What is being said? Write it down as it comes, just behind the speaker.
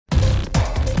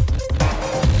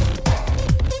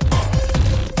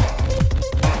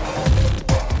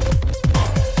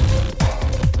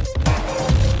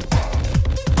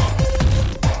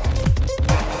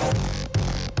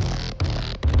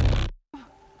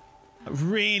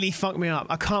really fucked me up.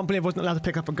 I can't believe I wasn't allowed to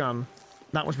pick up a gun.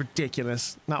 That was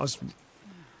ridiculous. That was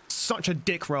such a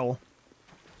dick roll.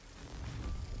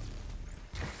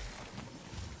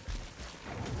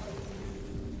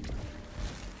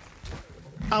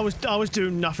 I was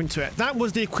doing nothing to it. That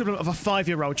was the equivalent of a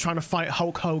 5-year-old trying to fight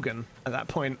Hulk Hogan at that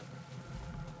point.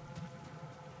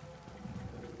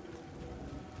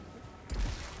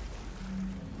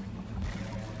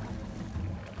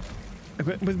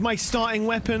 With my starting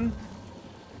weapon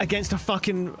against a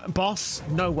fucking boss?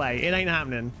 No way. It ain't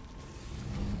happening.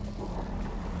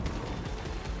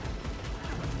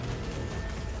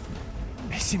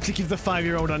 He seemed to give the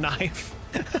 5-year-old a knife.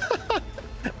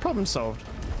 Problem solved.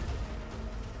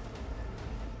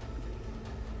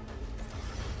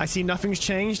 I see nothing's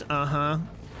changed. Uh-huh.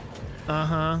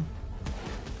 Uh-huh.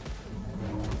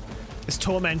 It's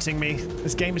tormenting me.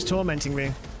 This game is tormenting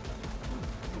me.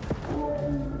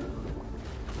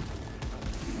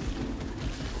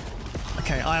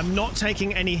 Okay, I am not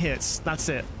taking any hits. That's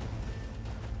it.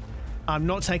 I'm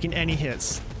not taking any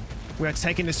hits. We are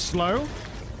taking this slow.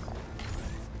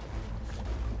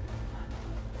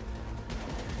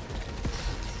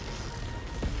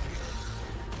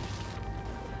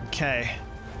 Okay.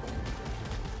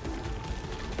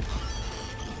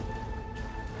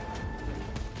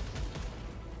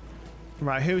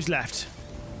 Right, who's left?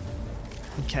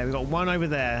 Okay, we've got one over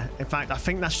there. In fact, I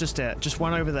think that's just it. Just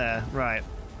one over there. Right.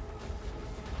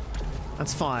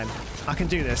 That's fine. I can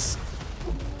do this.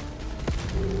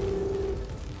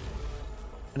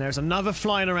 And there's another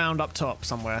flying around up top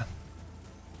somewhere.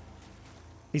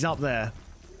 He's up there.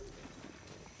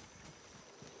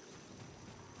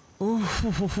 Ooh.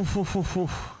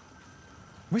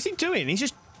 What's he doing? He's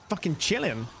just fucking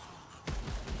chilling.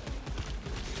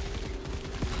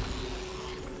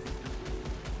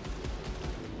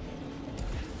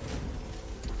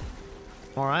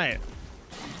 Alright.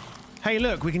 Hey,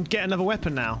 look, we can get another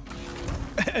weapon now.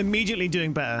 Immediately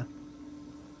doing better.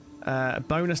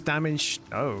 Bonus damage.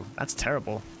 Oh, that's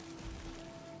terrible.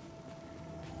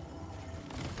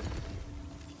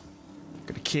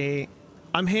 Got a key.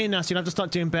 I'm here now, so you'll have to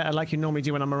start doing better like you normally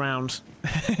do when I'm around.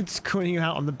 It's calling you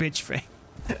out on the bitch thing.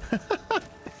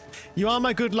 You are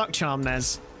my good luck charm,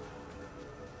 Nez.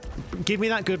 Give me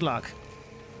that good luck.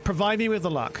 Provide me with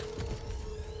the luck.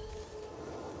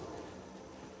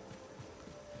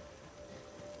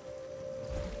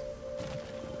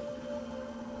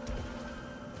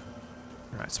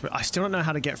 Right, so I still don't know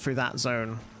how to get through that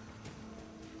zone.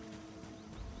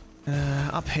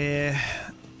 Up here.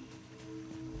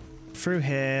 Through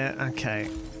here. Okay.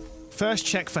 First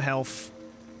check for health.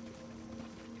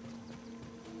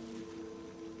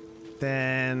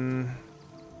 Then...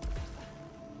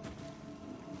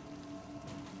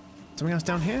 something else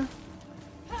down here?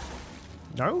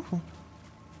 No?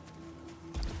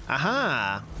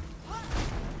 Aha!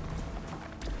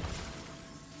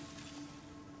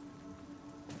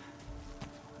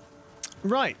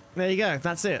 Right, there you go,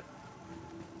 that's it.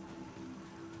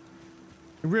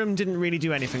 The room didn't really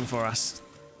do anything for us.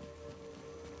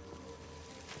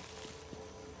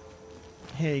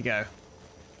 Here you go.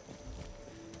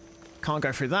 Can't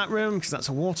go through that room because that's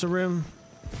a water room.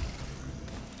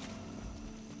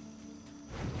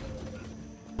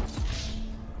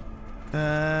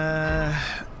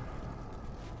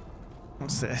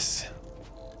 What's this?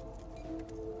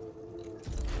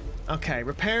 Okay,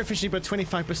 repair efficiency by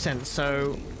 25%,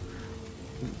 so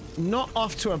not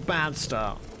off to a bad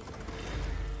start.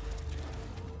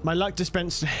 My luck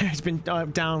dispenser has been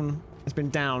down. It's been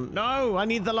down. No, I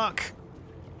need the luck.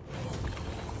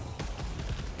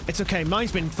 It's okay.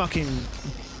 Mine's been fucking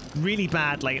really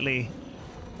bad lately,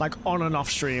 like on and off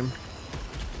stream.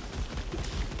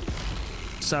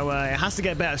 So it has to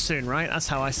get better soon, right? That's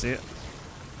how I see it.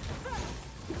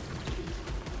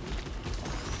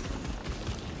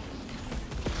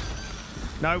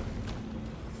 No.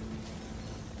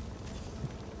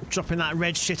 Dropping that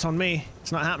red shit on me.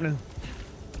 It's not happening.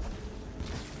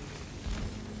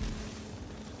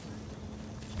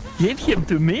 Give him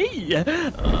to me.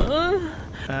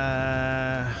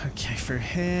 Okay, through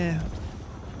here.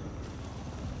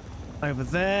 Over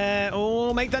there.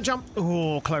 Oh, make that jump.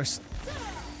 Oh, close.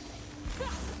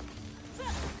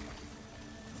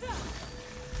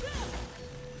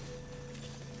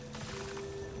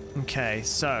 Okay,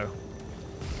 so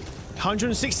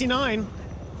 169.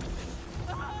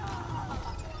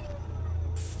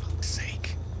 Fuck's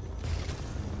sake.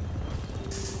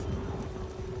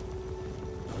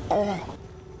 Oh.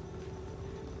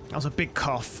 That was a big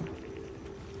cough.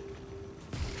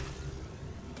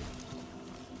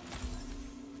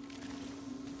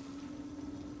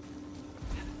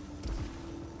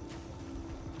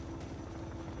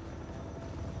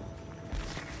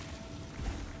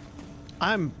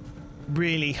 I'm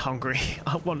really hungry.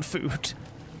 I want food.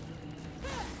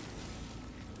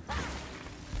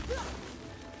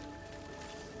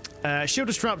 Shield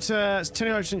disruptor. It's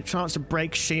 20% chance to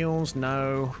break shields.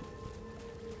 No.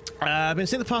 I've been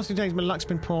seeing the past few days. My luck's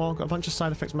been poor. Got a bunch of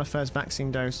side effects of my first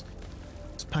vaccine dose.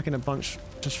 Just packing a bunch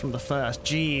just from the first.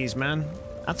 Jeez, man.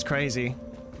 That's crazy.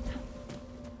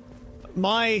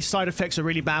 My side effects are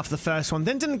really bad for the first one.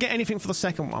 Then didn't get anything for the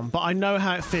second one. But I know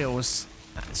how it feels.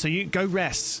 So you go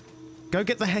rest. Go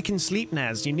get the heckin' sleep,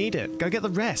 Naz. You need it. Go get the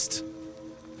rest.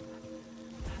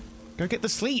 Go get the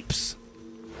sleeps.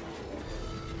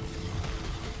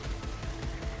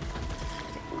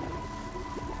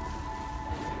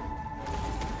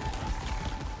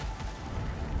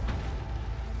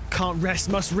 Can't rest,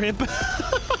 must rib.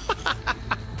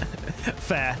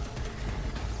 Fair.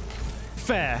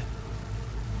 Fair.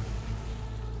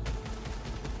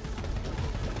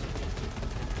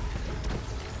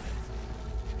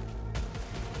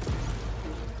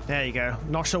 There you go.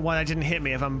 Not sure why that didn't hit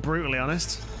me, if I'm brutally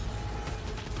honest.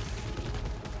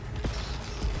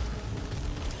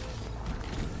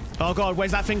 Oh god,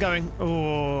 where's that thing going?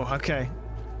 Oh, okay.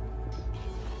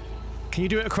 Can you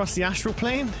do it across the astral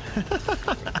plane?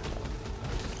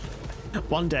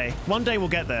 One day. One day we'll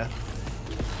get there.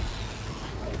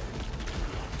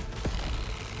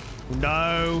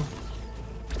 No.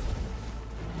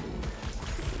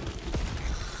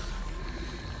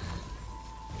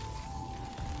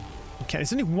 Okay,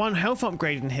 there's only one health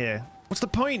upgrade in here. What's the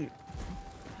point?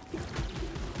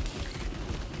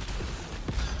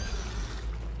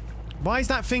 Why is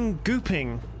that thing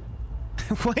gooping?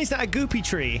 Why is that a goopy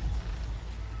tree?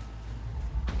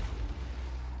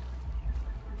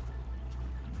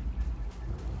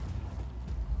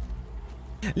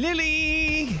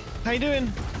 Lily! How you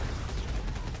doing?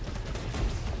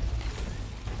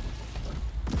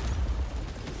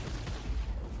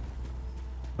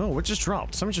 Oh, what just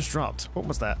dropped? Something just dropped. What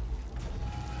was that?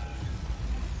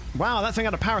 Wow, that thing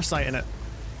had a parasite in it.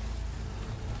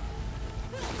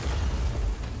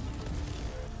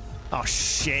 Oh,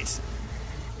 shit.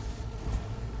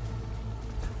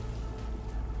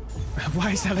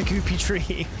 Why is that a goopy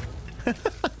tree?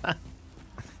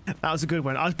 That was a good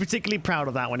one. I was particularly proud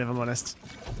of that one, if I'm honest.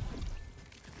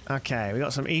 Okay, we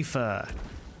got some ether.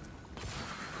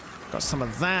 Got some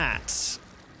of that.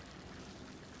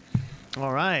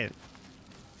 Alright.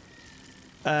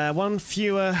 One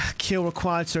fewer kill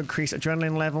required to increase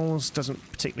adrenaline levels. Doesn't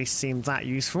particularly seem that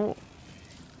useful.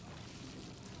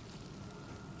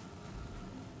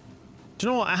 Do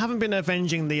you know what? I haven't been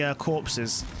avenging the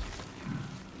corpses.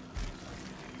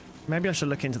 Maybe I should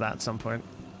look into that at some point.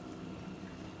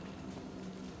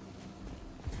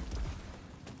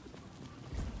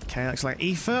 Okay, looks like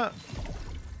ether.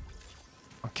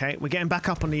 Okay, we're getting back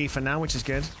up on the ether now, which is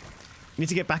good. Need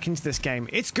to get back into this game.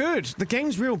 It's good. The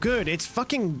game's real good. It's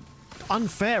fucking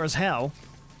unfair as hell,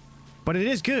 but it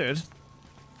is good.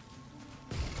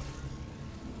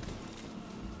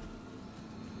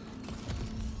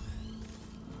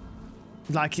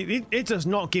 Like, it does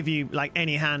not give you, like,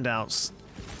 any handouts.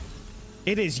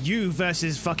 It is you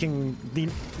versus fucking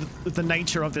the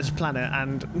nature of this planet,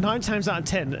 and 9 times out of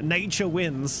 10, nature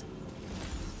wins.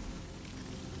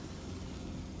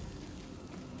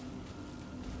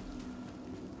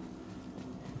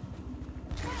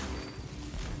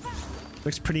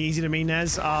 Looks pretty easy to me,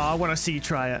 Nez. Oh, I want to see you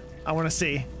try it. I want to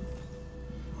see.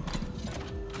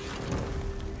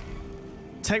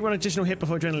 Take one additional hit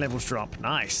before adrenaline levels drop.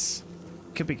 Nice.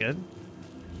 Could be good.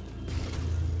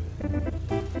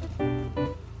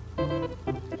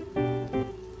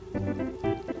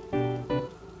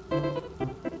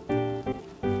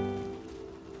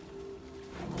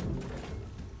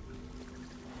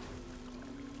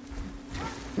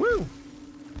 Woo!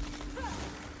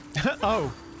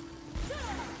 Oh.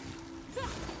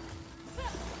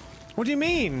 What do you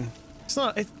mean? It's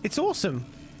not. It's awesome.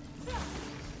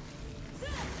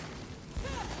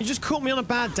 You just caught me on a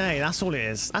bad day. That's all it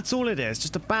is. That's all it is.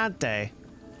 Just a bad day.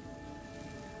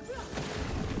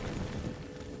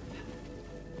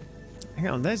 Hang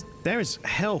on. There is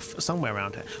health somewhere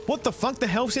around here. What the fuck? The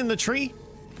health's in the tree?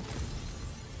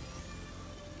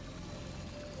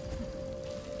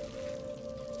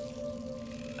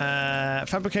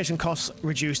 Fabrication costs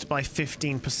reduced by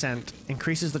 15%.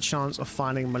 Increases the chance of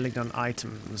finding malignant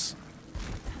items.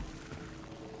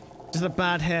 Just a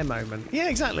bad hair moment. Yeah,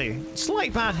 exactly.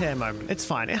 Slight bad hair moment. It's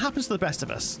fine. It happens to the best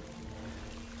of us.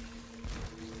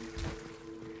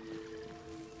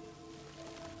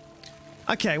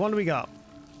 Okay, what do we got?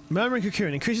 Murmuring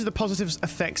Cocoon increases the positive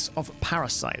effects of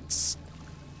parasites.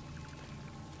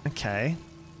 Okay.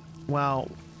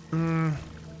 Well,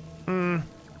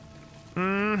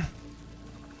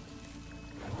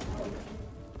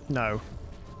 No.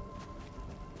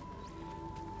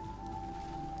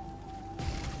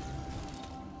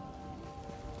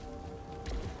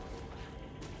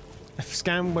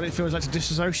 Scan what it feels like to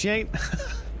disassociate.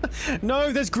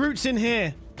 No, there's Groots in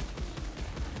here.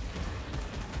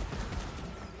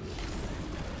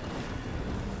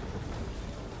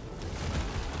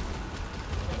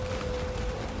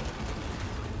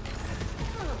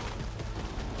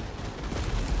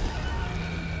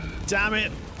 Damn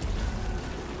it.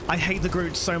 I hate the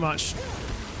Groots so much.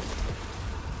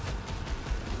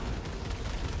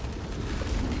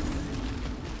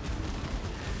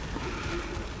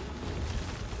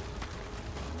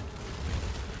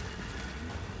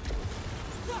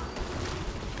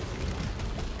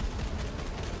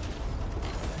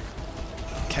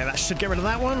 Okay, that should get rid of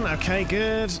that one. Okay,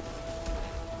 good.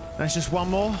 There's just one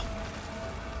more.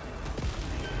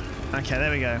 Okay,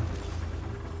 there we go.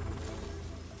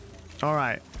 All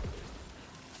right.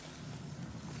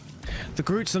 The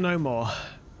Groots are no more.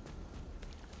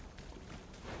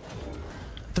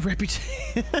 The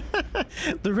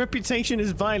the reputation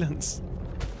is violence.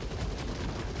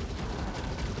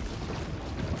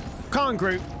 Come on,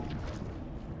 Groot.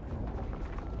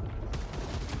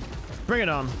 Bring it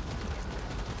on.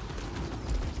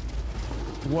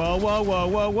 Whoa, whoa, whoa,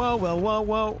 whoa, whoa, whoa, whoa,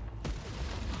 whoa.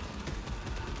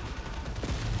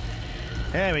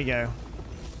 There we go.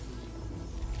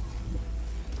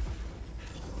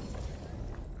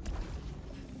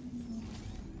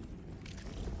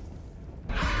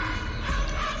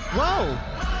 Whoa!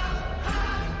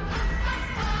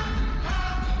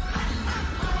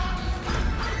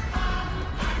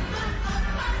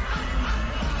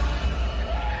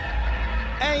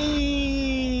 Hey!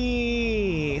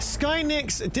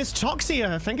 Skynix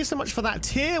Dystoxia, thank you so much for that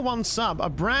tier 1 sub, a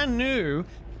brand new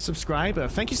subscriber.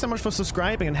 Thank you so much for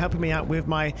subscribing and helping me out with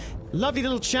my lovely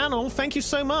little channel. Thank you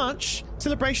so much.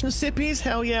 Celebration of Sippies,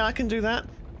 hell yeah, I can do that.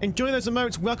 Enjoy those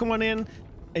emotes, welcome one in.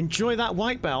 Enjoy that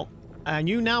white belt. And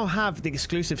you now have the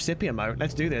exclusive sippy emote.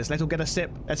 Let's do this. Let's all get a sip.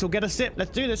 Let's all get a sip.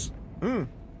 Let's do this. There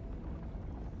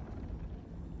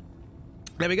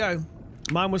we go.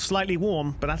 Mine was slightly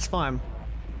warm, but that's fine.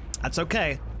 That's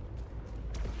okay.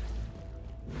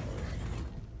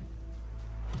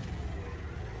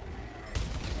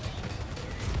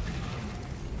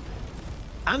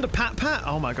 And a pat.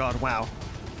 Oh my god, wow.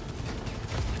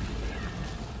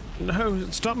 No,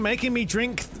 stop making me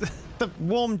drink the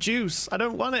warm juice. I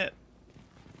don't want it.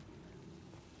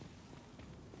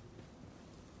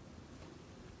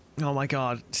 Oh my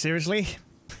god, seriously?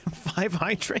 5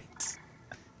 hydrates?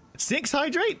 6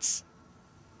 hydrates?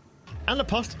 And a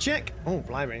pasta check? Oh,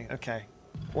 blimey, okay.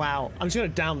 Wow, I'm just gonna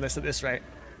down this at this rate.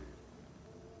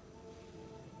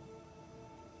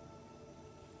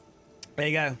 There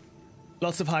you go.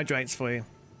 Lots of hydrates for you.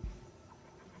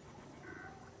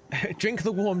 Drink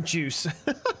the warm juice.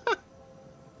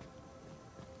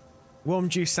 Warm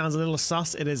juice sounds a little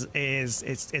sus. It is,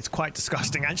 it's quite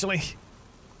disgusting, actually.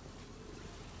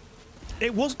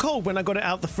 It was cold when I got it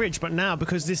out the fridge, but now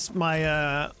because this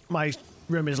my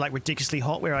room is like ridiculously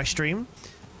hot where I stream,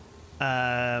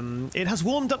 it has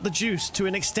warmed up the juice to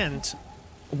an extent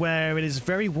where it is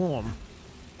very warm.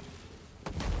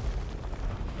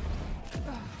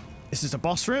 This is the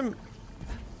boss room.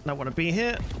 Don't want to be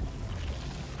here.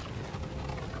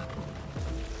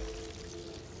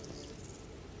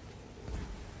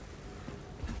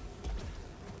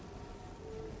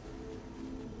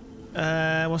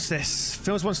 What's this?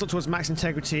 Fills one slot towards max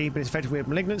integrity, but it's affected with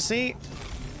malignancy.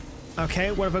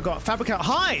 Okay, what have I got? Fabricate.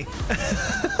 Hi!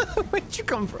 Where'd you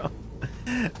come from?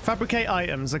 Fabricate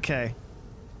items, okay.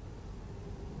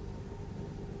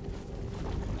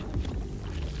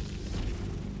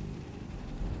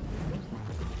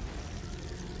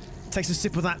 Takes a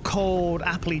sip of that cold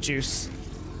appley juice.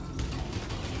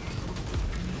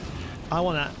 I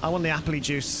want that. I want the appley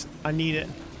juice. I need it.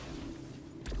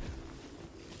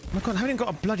 Oh my god, I haven't even got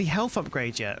a bloody health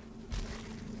upgrade yet.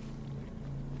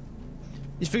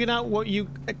 You figured out what you...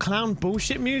 clown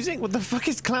bullshit music? What the fuck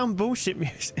is clown bullshit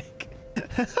music?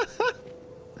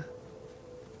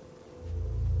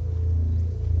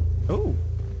 Ooh.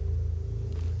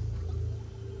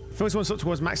 First one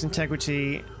towards max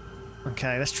integrity.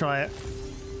 Okay, let's try it.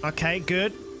 Okay,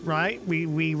 good. Right,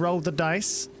 we rolled the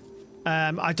dice.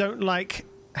 I don't like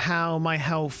how my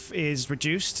health is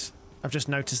reduced. I've just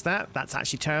noticed that. That's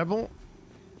actually terrible.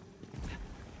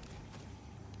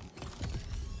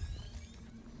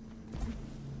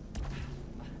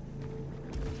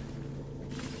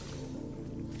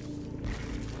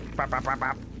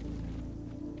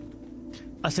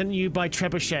 I sent you by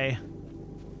trebuchet.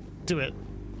 Do it.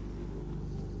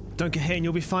 Don't get hit and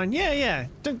you'll be fine. Yeah, yeah.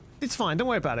 It's fine. Don't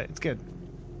worry about it. It's good.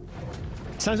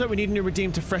 Sounds like we need a new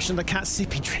redeem to freshen the cat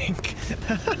sippy drink.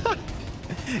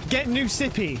 Get new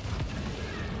sippy.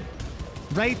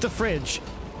 Raid the fridge.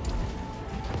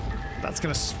 That's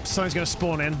gonna... Something's gonna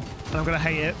spawn in. And I'm gonna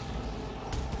hate it.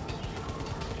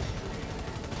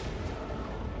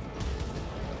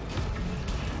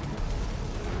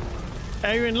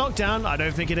 Are you in lockdown? I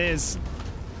don't think it is.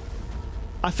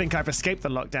 I think I've escaped the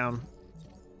lockdown.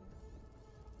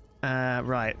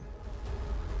 Right.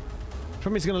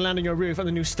 Probably it's going to land on your roof and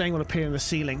the new stain will appear in the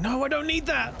ceiling. No, I don't need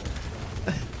that!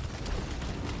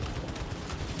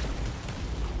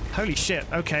 Holy shit,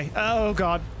 okay. Oh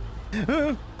god.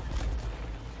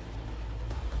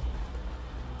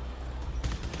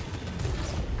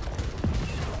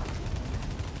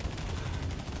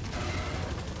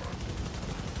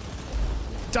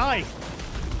 Die!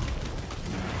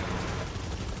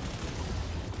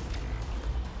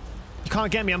 You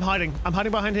can't get me, I'm hiding. I'm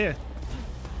hiding behind here.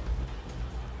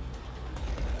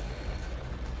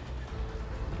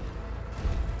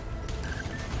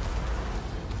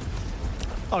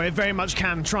 Oh, it very much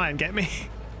can try and get me.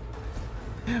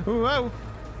 Whoa!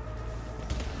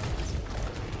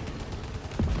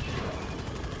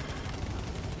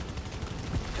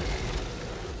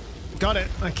 Got it,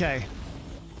 okay.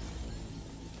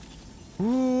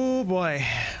 Ooh boy.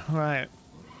 Right.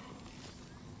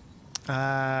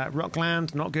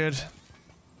 Rockland, not good.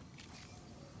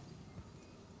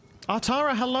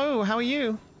 Artara, hello, how are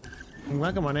you?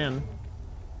 Welcome on in.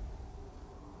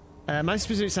 My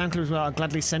specific sound clue as well, I'll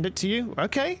gladly send it to you.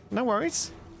 Okay, no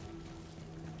worries.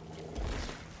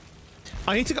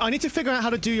 I need to figure out how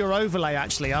to do your overlay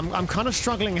actually. I'm kind of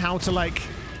struggling how to like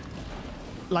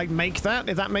make that,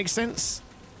 if that makes sense.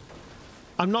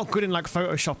 I'm not good in like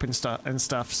Photoshop and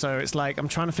stuff, so it's like I'm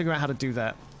trying to figure out how to do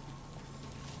that.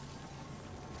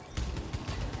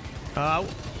 Oh.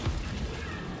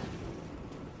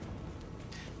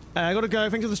 I gotta go.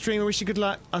 Thanks for the stream. I wish you good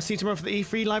luck. I'll see you tomorrow for the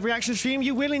E3 live reaction stream.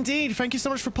 You will indeed. Thank you so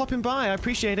much for popping by. I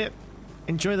appreciate it.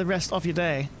 Enjoy the rest of your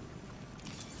day.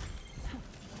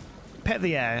 Pet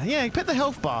the air. Yeah, pet the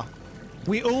health bar.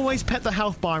 We always pet the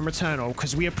health bar in Returnal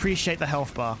because we appreciate the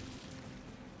health bar.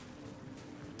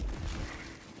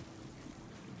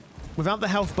 Without the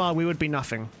health bar, we would be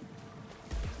nothing.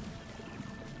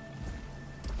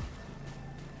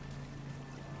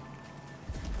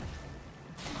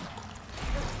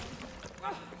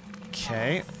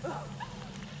 Okay.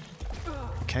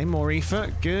 Okay, more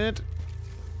ether. Good.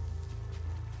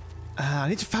 I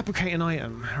need to fabricate an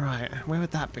item. Right, where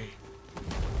would that be?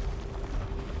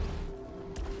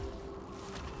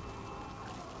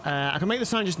 I can make the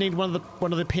sign. Just need one of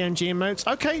the PNG emotes.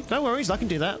 Okay, no worries. I can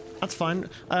do that. That's fine.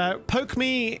 Poke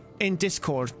me in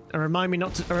Discord and remind me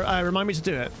not to. Remind me to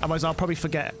do it. Otherwise, I'll probably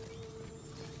forget.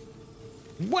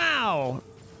 Wow,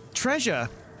 treasure.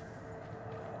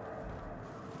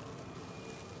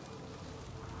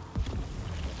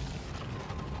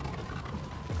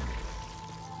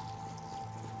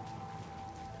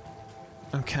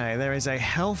 Okay, there is a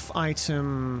health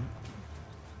item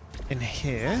in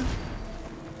here.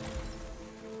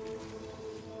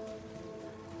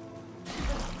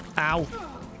 Ow.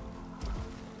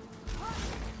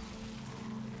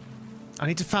 I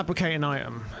need to fabricate an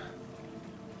item.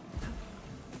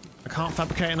 I can't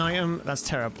fabricate an item. That's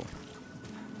terrible.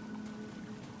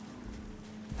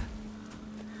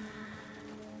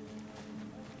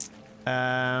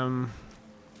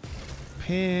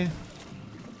 Here.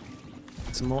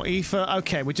 Some more ether.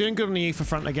 Okay, we're doing good on the ether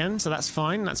front again, so that's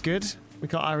fine. That's good. We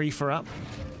got our ether up.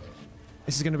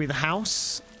 This is going to be the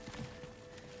house.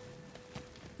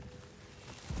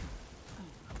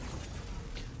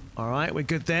 Alright, we're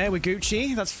good there. We're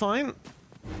Gucci. That's fine.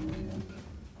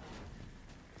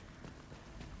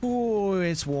 Oh,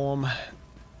 it's warm.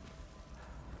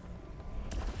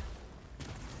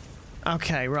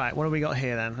 Okay, right. What do we got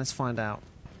here then? Let's find out.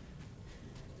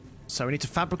 So we need to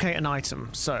fabricate an item.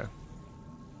 So...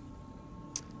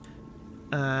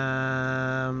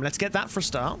 let's get that for a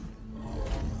start.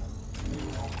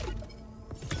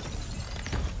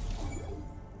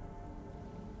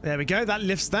 There we go, that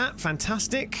lifts that.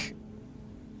 Fantastic.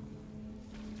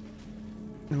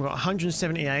 And we've got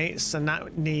 178, and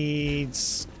that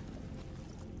needs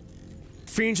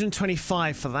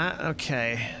 325 for that.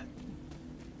 Okay.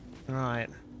 Right.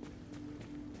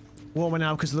 Warmer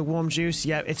now because of the warm juice.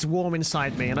 Yeah, it's warm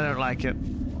inside me, and I don't like it.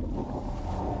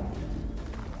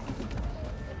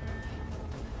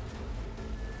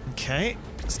 Okay,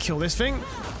 let's kill this thing.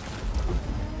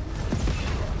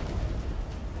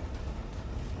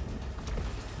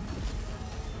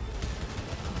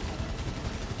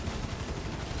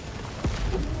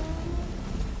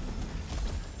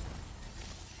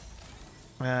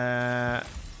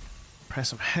 Press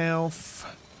some health.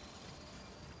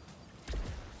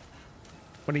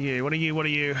 What are you? What are you? What are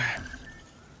you?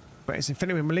 But it's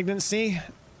infinity with malignancy.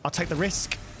 I'll take the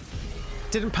risk.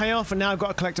 Didn't pay off, and now I've got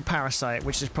to collect a parasite,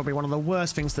 which is probably one of the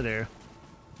worst things to do.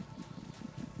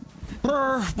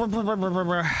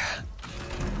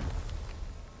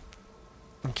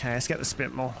 Okay, let's get the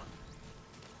Spitmore.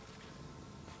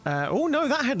 Oh no,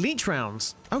 that had leech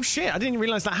rounds. Oh shit, I didn't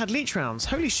realize that had leech rounds.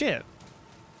 Holy shit.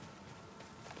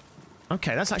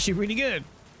 Okay, that's actually really good.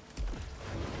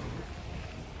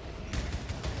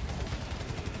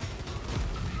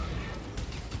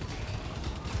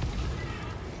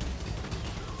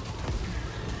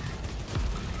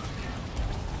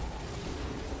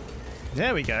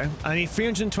 There we go. I need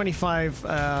 325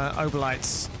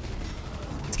 Oberlights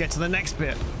to get to the next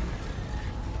bit.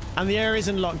 And the area's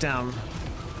in lockdown.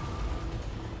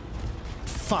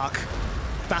 Fuck.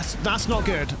 That's not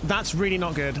good. That's really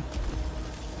not good.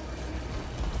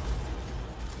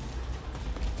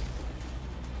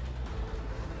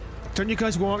 Don't you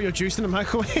guys warm up your juice in the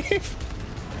microwave?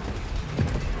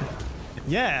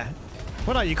 Yeah.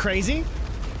 What are you, crazy?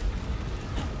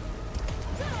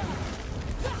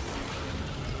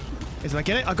 Did I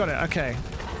get it? I got it. Okay.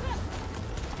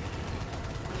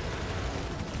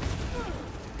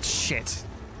 Shit.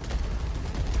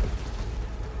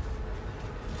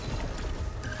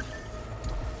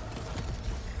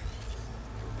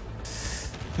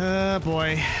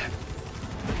 Boy.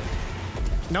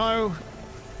 No.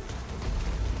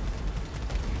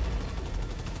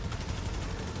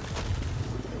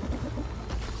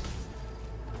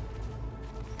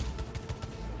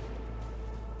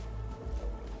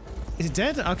 Is it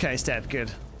dead? Okay, it's dead.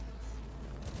 Good.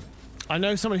 I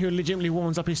know someone who legitimately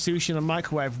warms up his sushi in the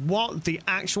microwave. What the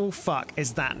actual fuck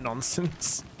is that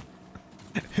nonsense?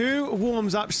 Who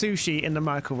warms up sushi in the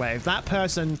microwave? That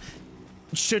person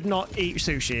should not eat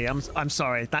sushi. I'm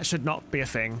sorry. That should not be a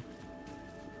thing.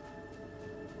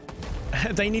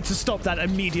 They need to stop that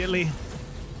immediately.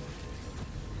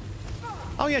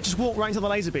 Oh yeah, just walk right into the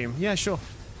laser beam. Yeah, sure.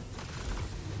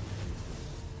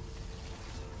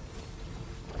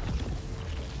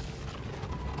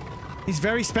 He's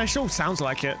very special? Sounds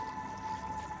like it.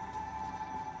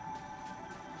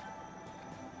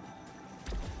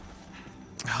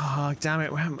 Oh, damn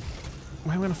it. Where am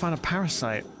I going to find a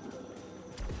parasite?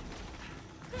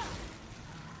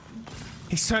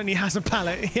 He certainly has a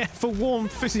pallet. Yeah, for warm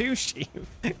sushi.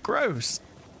 Gross.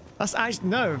 That's actually...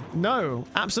 No. No.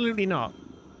 Absolutely not.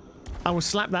 I will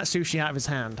slap that sushi out of his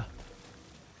hand.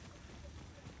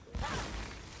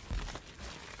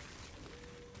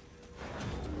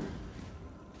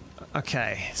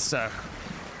 Okay, so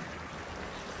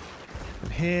from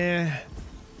here,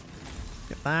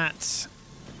 get that,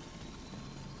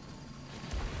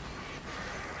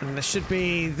 and there should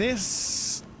be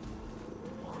this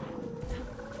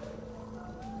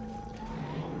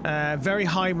very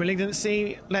high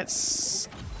malignancy. Let's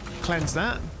cleanse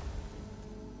that.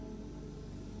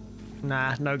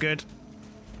 Nah, no good.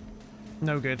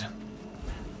 No good.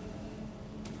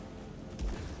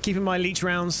 Keeping my leech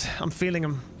rounds. I'm feeling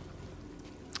them.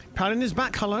 Paladin is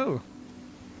back, hello.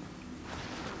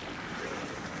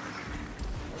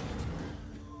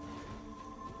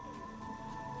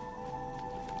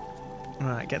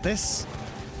 Alright, get this.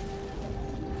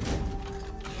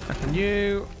 Open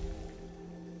you.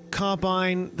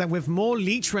 Carbine, then with more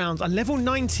leech rounds. A level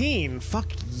 19.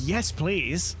 Fuck yes,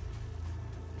 please.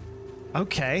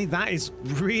 Okay, that is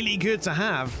really good to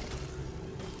have.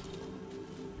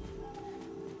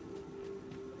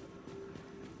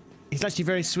 He's actually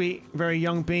very sweet, very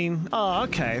young bean. Oh,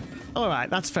 okay. Alright,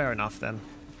 that's fair enough then.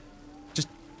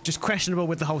 Just questionable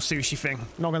with the whole sushi thing.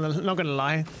 Not gonna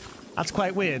lie. That's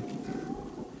quite weird.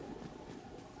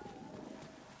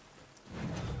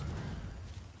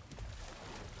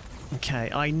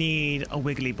 Okay, I need a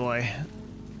wiggly boy.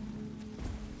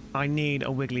 I need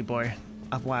a wiggly boy.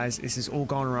 Otherwise, this is all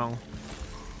gone wrong.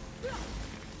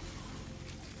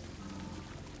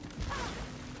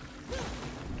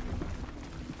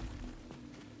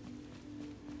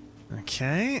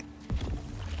 Okay.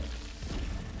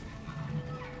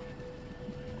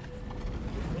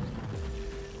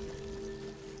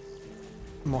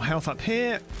 More health up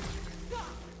here.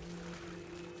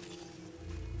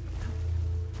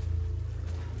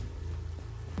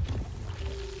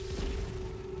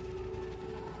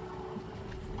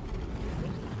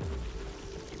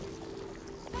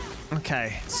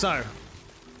 Okay, so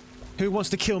who wants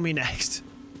to kill me next?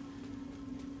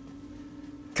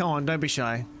 Come on, don't be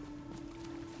shy.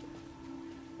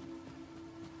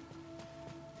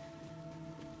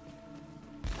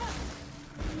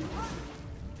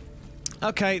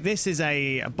 Okay, this is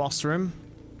a boss room.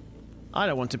 I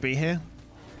don't want to be here.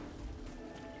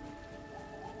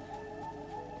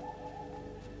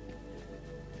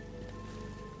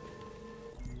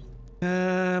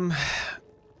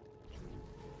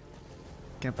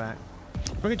 Get back.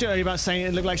 We're going to do earlier about saying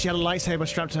it looked like she had a lightsaber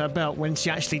strapped to her belt when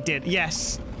she actually did.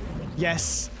 Yes.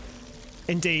 Yes.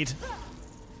 Indeed.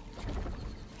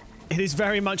 It is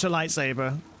very much a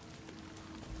lightsaber.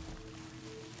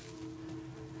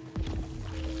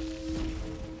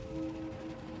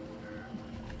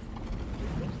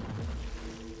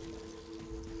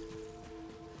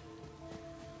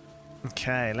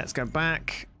 Okay, let's go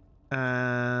back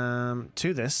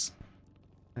to this.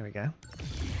 There we go.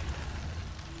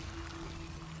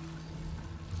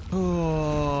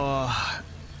 Oh.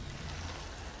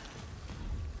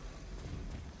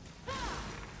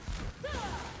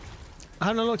 I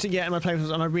haven't unlocked it yet in my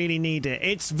playthroughs and I really need it.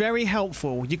 It's very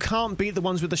helpful. You can't beat the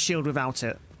ones with the shield without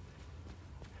it.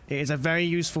 It is a very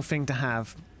useful thing to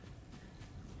have.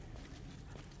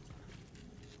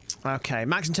 Okay,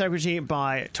 max integrity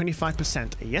by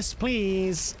 25%. Yes,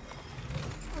 please.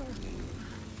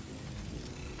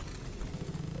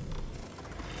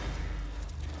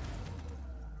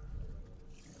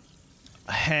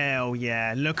 Hell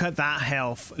yeah. Look at that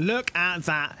health. Look at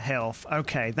that health.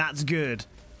 Okay, that's good.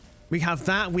 We have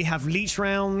that. We have leech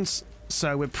rounds.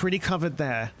 So we're pretty covered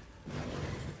there.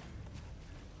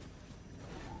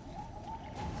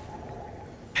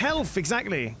 Health,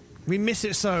 exactly. We miss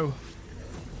it so.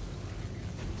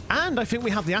 And I think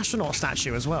we have the astronaut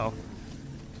statue as well.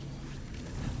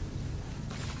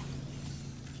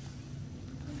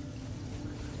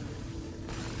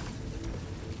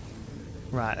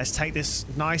 Right, let's take this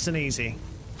nice and easy.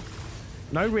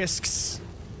 No risks.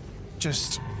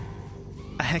 Just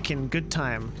a heckin' good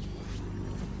time.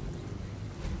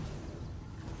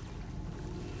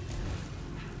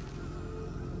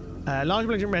 Large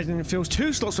malignant resin fills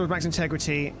 2 slots with max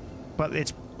integrity, but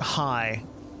it's high.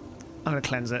 I'm gonna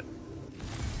cleanse it.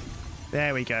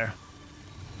 There we go.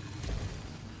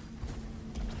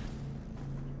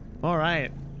 All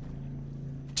right.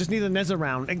 Just need a Nez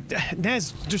around.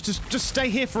 Nez, just stay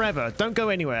here forever. Don't go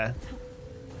anywhere.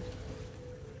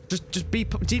 Just be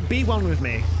one with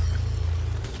me.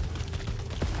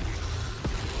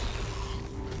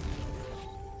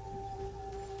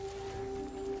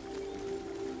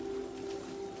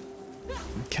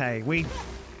 Okay,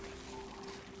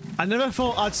 I never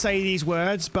thought I'd say these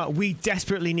words, but we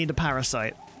desperately need a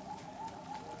parasite.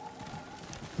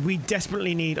 We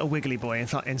desperately need a wiggly boy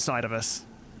inside of us.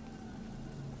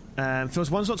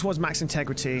 Fills 1 slot towards max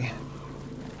integrity.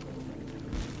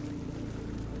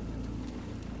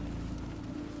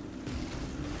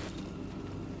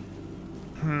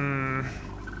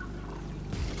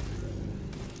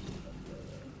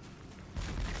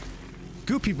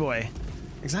 Goopy boy.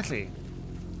 Exactly.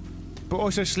 But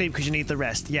also sleep because you need the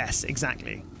rest. Yes,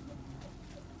 exactly.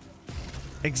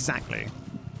 Exactly.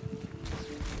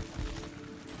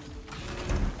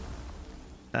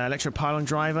 Electro pylon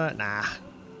driver? Nah.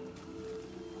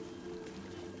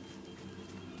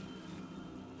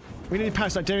 We need a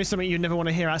parasite. Doing something you'd never want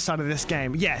to hear outside of this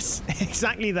game. Yes,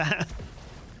 exactly that.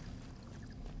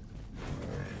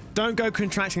 Don't go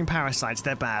contracting parasites.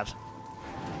 They're bad.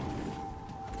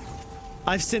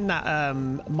 I've seen that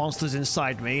monsters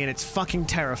inside me, and it's fucking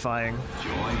terrifying.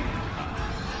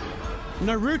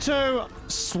 Naruto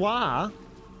Swa,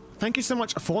 thank you so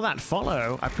much for that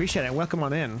follow. I appreciate it. Welcome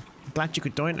on in. Glad you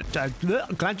could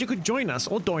glad you could join us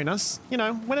or join us. You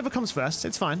know, whatever comes first.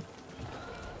 It's fine.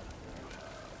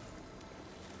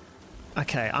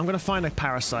 Okay, I'm gonna find a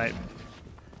parasite.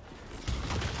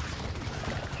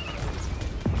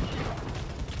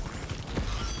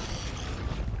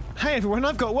 Hey everyone,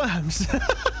 I've got worms!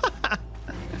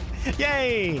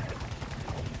 Yay!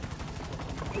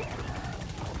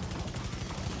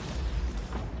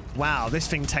 Wow, this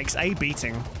thing takes a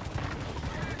beating.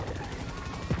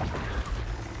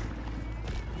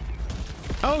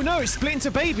 Oh no, it's split into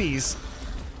babies!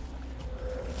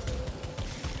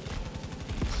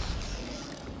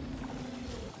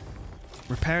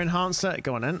 Repair enhancer,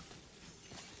 go on in.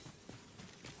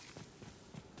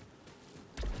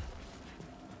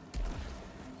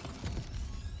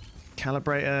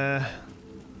 Calibrator.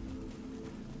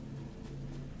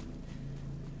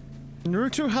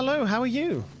 Naruto, hello, how are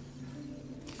you?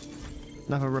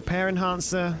 Another repair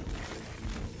enhancer.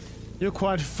 You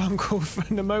acquired fungal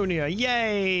for pneumonia.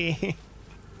 Yay!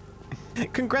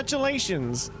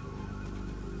 Congratulations!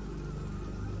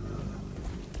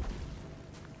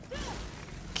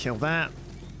 Kill that.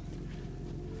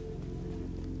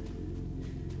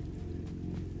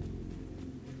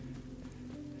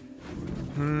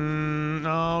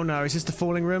 Oh no, is this the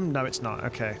falling room? No, it's not.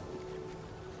 Okay.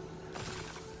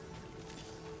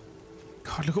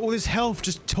 God, look at all this health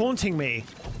just taunting me.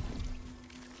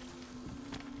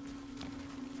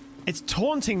 It's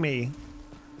taunting me.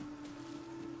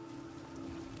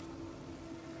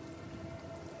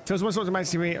 Feels one sort of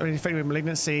automatically infected with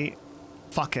malignancy.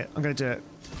 Fuck it, I'm gonna do it.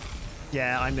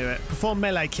 Yeah, I knew it. Perform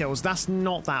melee kills. That's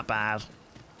not that bad.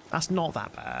 That's not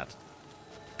that bad.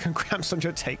 Congrats on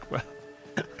your take, bro.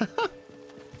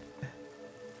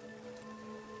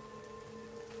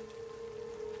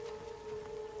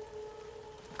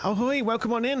 Oh, hoi,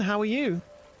 welcome on in. How are you?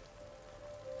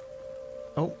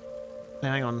 Oh,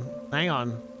 hang on. Hang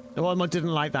on. The auto mod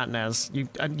didn't like that, Nez.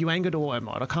 You angered auto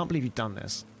mod. I can't believe you've done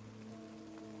this.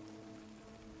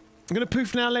 I'm gonna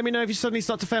poof now. Let me know if you suddenly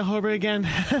start to fail horribly again.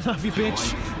 I love you,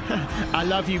 bitch. I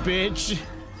love you, bitch.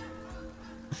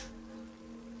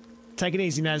 Take it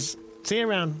easy, Nez. See you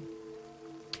around.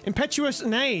 Impetuous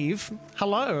Knave.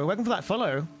 Hello. Welcome for that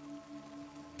follow.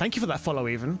 Thank you for that follow,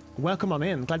 even. Welcome on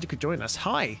in. Glad you could join us.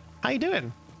 Hi. How you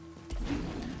doing?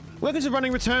 Welcome to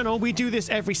Running Returnal. We do this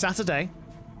every Saturday.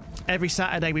 Every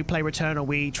Saturday we play Returnal.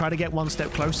 We try to get one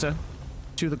step closer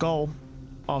to the goal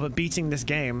of beating this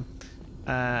game.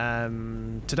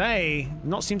 Today,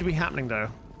 not seem to be happening, though.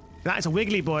 That is a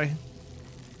wiggly boy.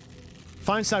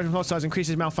 Find size and size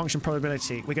increases malfunction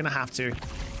probability. We're going to have to.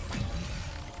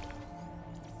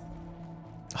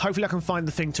 Hopefully I can find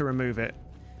the thing to remove it.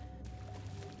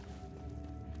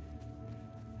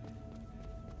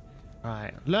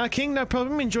 Right. Lurking, no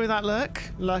problem. Enjoy that lurk.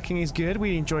 Lurking is good.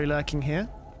 We enjoy lurking here.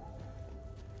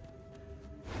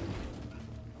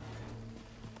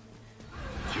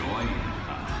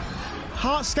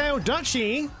 Heartscale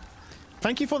Duchy.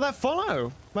 Thank you for that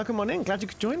follow. Welcome on in. Glad you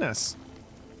could join us.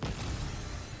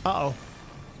 Uh-oh.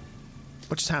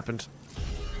 What just happened?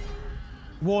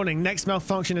 Warning, next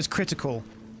malfunction is critical.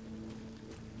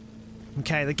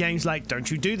 Okay, the game's like,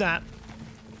 don't you do that.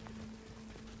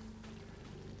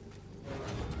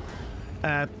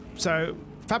 So,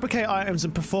 fabricate items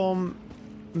and perform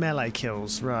melee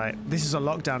kills. Right. This is a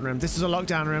lockdown room. This is a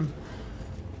lockdown room.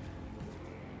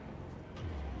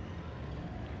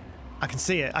 I can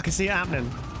see it. I can see it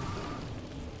happening.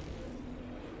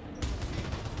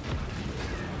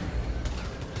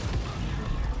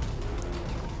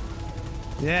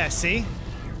 Yeah, see?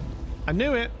 I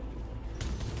knew it.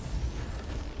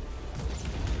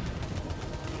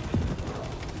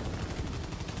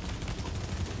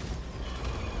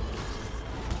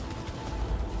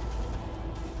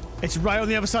 It's right on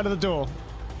the other side of the door.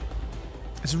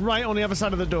 It's right on the other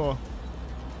side of the door.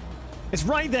 It's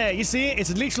right there. You see it?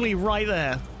 It's literally right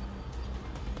there.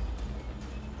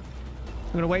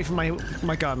 I'm gonna wait for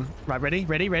my gun. Right, ready?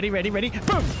 Ready, ready, ready, ready.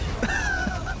 Boom!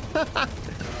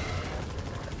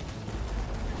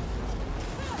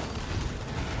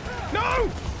 No!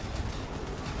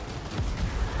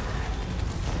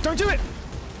 Don't do it!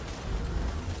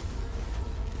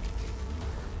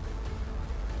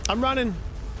 I'm running.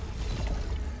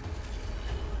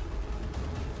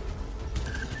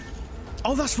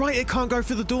 Oh, that's right. It can't go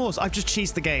through the doors. I've just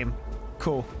cheesed the game.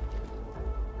 Cool.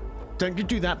 Don't you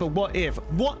do that, but what if?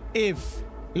 What if,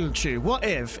 Ilchu? What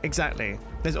if? Exactly.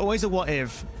 There's always a what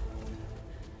if.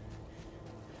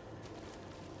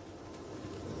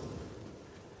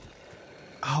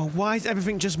 Oh, why is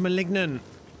everything just malignant?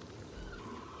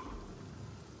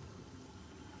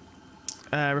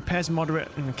 Repairs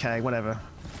moderate. Okay, whatever.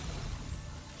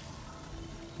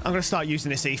 I'm gonna start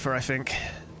using this ether, I think.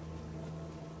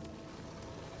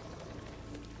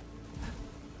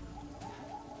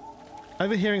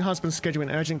 Overhearing husband schedule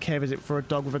an urgent care visit for a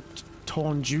dog with a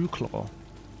torn dew claw.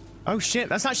 Oh shit,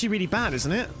 that's actually really bad,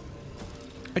 isn't it?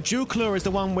 A dew claw is the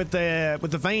one with the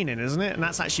vein in, isn't it? And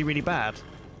that's actually really bad.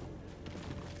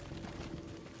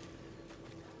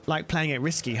 Like playing it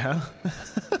risky, huh?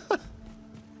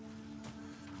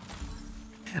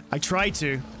 I try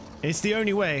to. It's the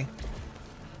only way.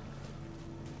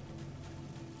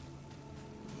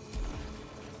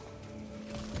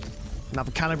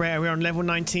 Another calibrator. We're on level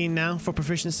 19 now for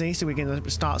proficiency, so we're going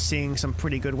to start seeing some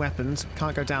pretty good weapons.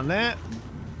 Can't go down there.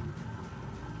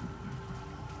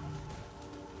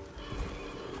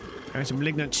 There's some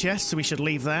malignant chests, so we should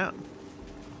leave that.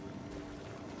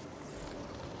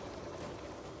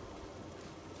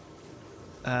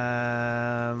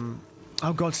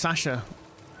 Oh god, Sasha.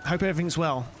 Hope everything's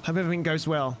well. Hope everything goes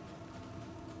well.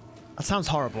 That sounds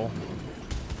horrible.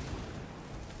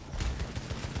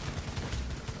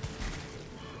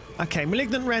 Okay,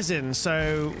 malignant resin.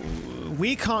 So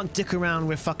we can't dick around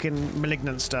with fucking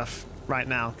malignant stuff right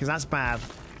now, because that's bad.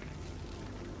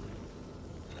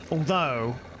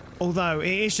 Although, Although, it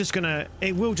is just gonna...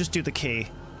 It will just do the key.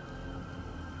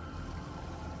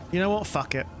 You know what?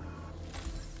 Fuck it.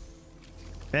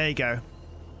 There you go.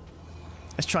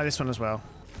 Let's try this one as well.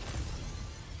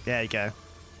 There you go.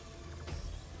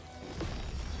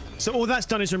 So all that's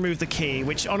done is remove the key,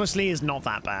 which honestly is not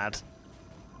that bad.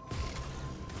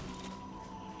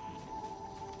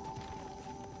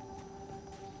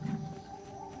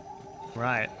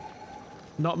 Right.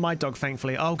 Not my dog,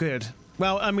 thankfully. Oh, good.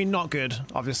 Well, I mean, not good,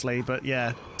 obviously, but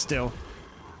yeah, still.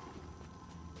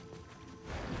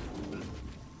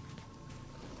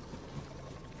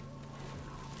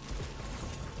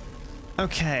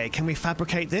 Okay, can we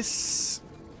fabricate this?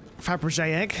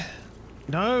 Fabergé egg?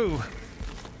 No!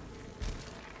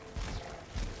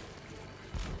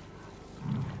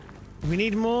 We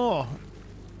need more!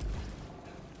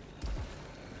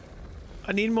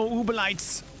 I need more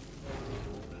Uberlights!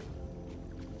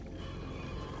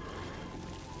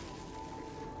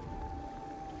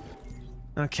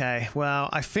 Okay, well,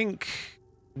 I think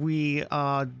we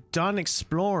are done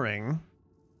exploring,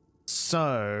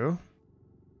 so...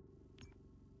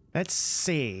 Let's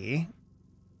see.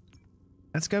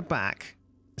 Let's go back.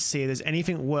 See if there's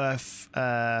anything worth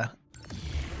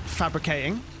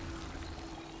fabricating.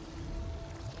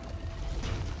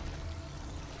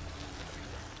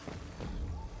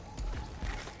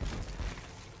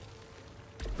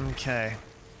 Okay.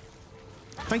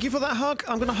 Thank you for that hug.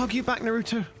 I'm gonna hug you back,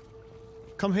 Naruto.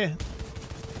 Come here.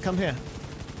 Come here.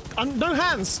 No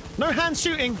hands! No hands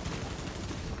shooting!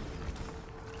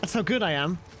 That's how good I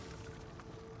am.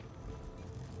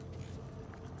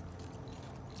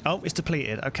 Oh, it's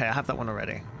depleted. Okay, I have that one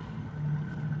already.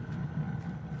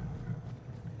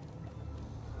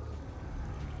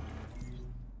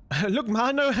 Look,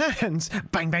 man, no hands!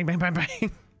 Bang, bang, bang, bang,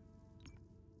 bang!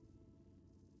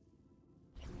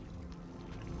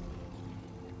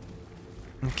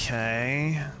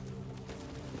 Okay.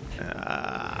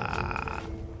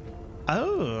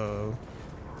 Oh.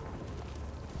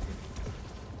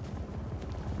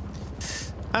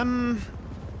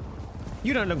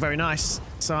 You don't look very nice,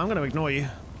 so I'm going to ignore you.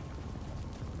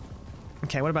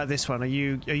 Okay, what about this one? Are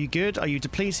you good? Are you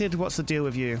depleted? What's the deal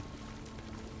with you?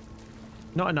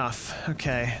 Not enough.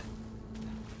 Okay.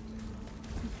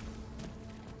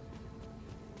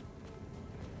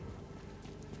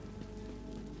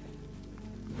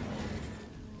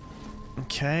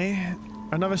 Okay.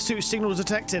 Another suit signal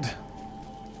detected.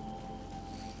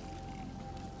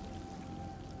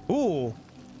 Ooh.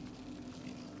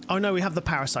 Oh no, we have the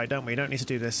parasite, don't we? Don't need to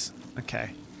do this.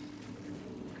 Okay.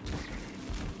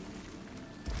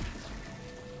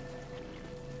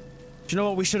 Do you know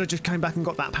what? We should have just come back and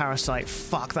got that parasite.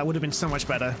 Fuck, that would have been so much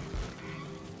better.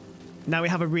 Now we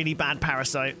have a really bad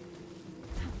parasite.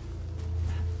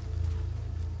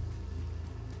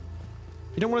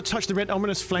 You don't want to touch the red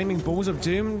ominous flaming balls of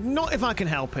doom? Not if I can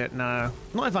help it, no.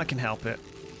 Not if I can help it.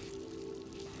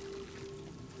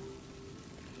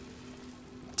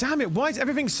 Damn it, why is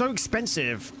everything so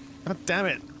expensive? God damn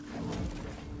it.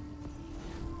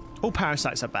 All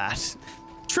parasites are bad.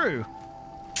 True.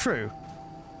 True.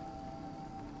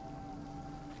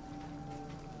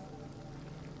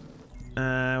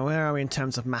 Where are we in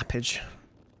terms of mappage?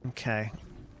 Okay.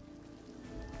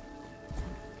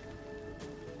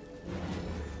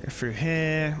 Go through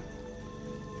here.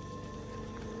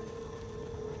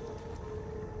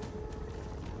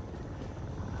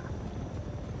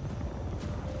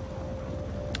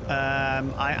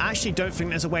 I actually don't think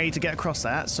there's a way to get across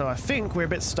that, so I think we're a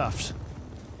bit stuffed.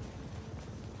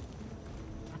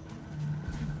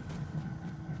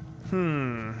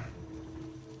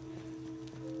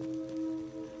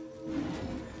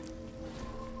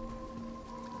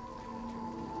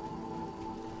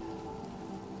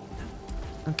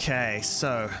 Okay,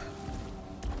 so...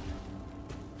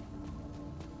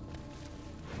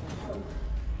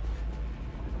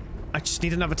 I just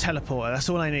need another teleporter, that's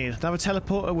all I need. Another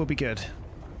teleporter will be good.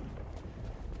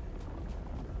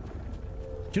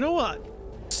 Do you know what?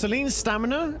 Celine's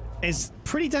stamina is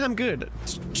pretty damn good.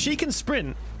 She can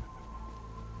sprint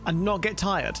and not get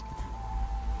tired.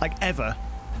 Like, ever.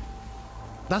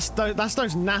 That's those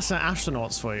NASA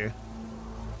astronauts for you.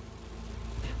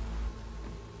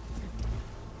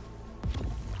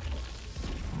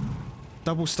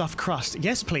 Double stuffed crust.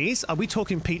 Yes, please. Are we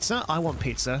talking pizza? I want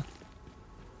pizza.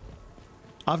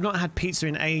 I've not had pizza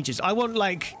in ages. I want,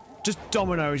 like, just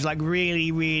Domino's, like,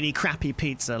 really, really crappy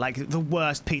pizza. Like, the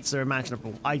worst pizza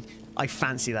imaginable. I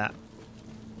fancy that.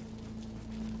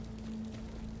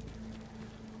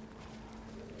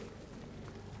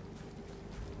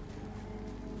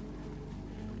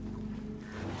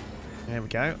 There we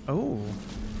go. Oh.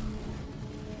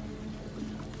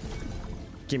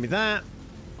 Give me that.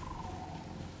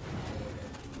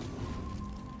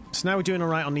 So now we're doing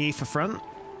alright on the ether front.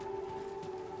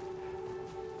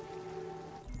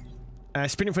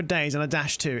 Sprinting for days and a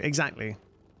dash too. Exactly.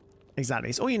 Exactly.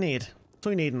 It's all you need. It's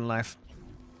all you need in life.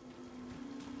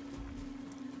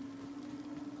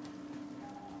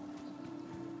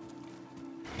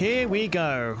 Here we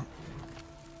go.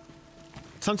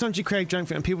 Sometimes you crave junk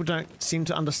food and people don't seem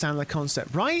to understand the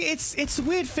concept, right? It's a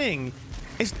weird thing.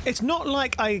 It's not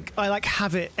like I like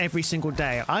have it every single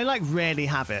day. I like rarely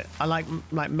have it. I like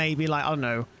maybe like, I don't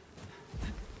know,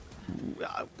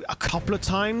 a couple of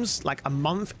times, like a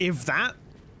month, if that.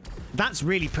 That's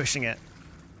really pushing it.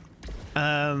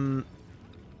 But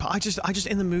I just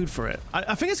in the mood for it.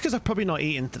 I think it's because I've probably not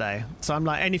eaten today, so I'm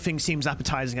like anything seems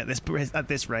appetizing at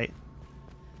this rate.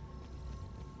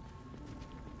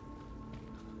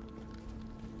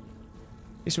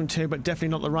 This one too, but definitely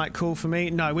not the right call for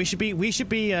me. No, we should be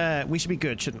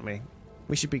good, shouldn't we?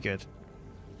 We should be good.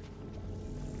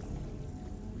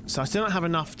 So I still don't have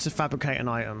enough to fabricate an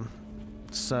item.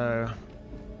 So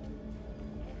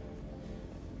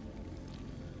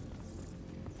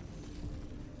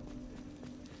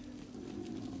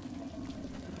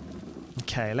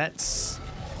okay, let's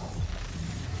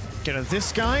get rid of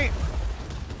this guy.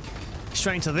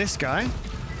 Straight into this guy.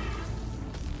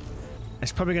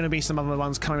 There's probably going to be some other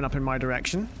ones coming up in my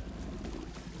direction.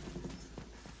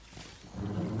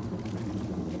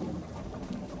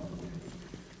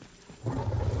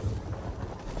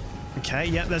 Okay,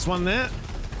 yeah, there's one there.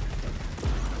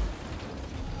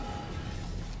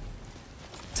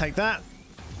 Take that.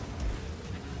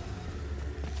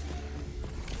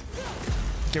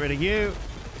 Get rid of you.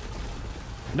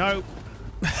 No.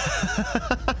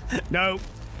 No.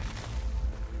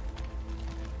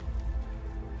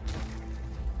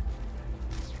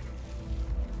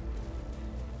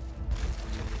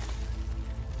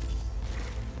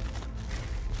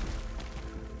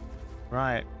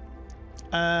 Right.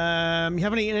 You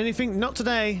haven't eaten anything? Not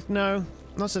today. No,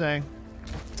 not today.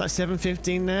 It's like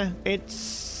 7:15 there.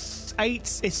 It's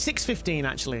 6:15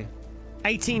 actually.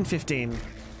 18:15.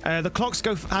 The clocks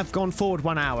have gone forward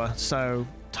 1 hour, so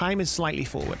time is slightly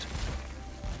forward.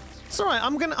 It's all right.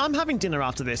 I'm having dinner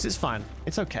after this. It's fine.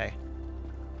 It's okay.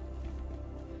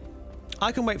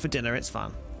 I can wait for dinner. It's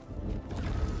fine.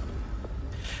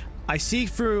 I see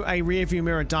through a rearview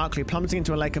mirror darkly, plummeting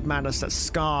into a lake of madness that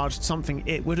scarred something.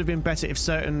 It would have been better if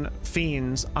certain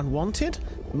fiends unwanted.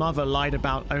 Mother lied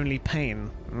about only pain.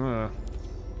 Ugh.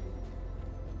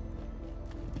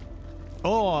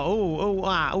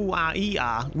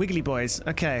 Wiggly boys.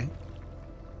 Okay.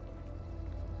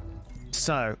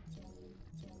 So,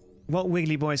 what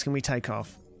wiggly boys can we take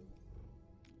off?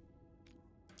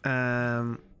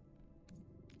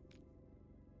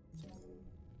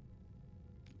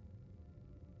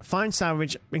 Find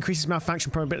salvage increases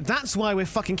malfunction probability. That's why we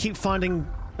fucking keep finding.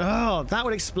 Oh, that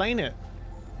would explain it.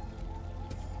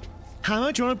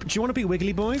 Hammer, do you want to be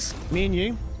wiggly boys? Me and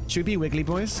you. Should we be wiggly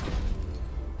boys?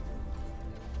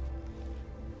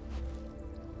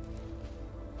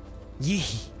 Yeah.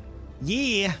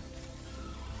 Yeah.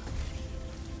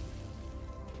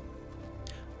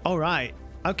 Alright.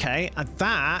 Okay.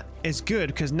 That is good,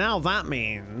 because now that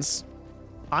means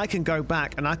I can go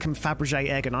back and I can fabricate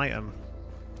egg an item.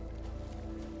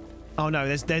 Oh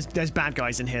no, there's bad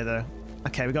guys in here though.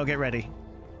 Okay, we gotta get ready.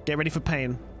 Get ready for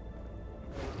pain.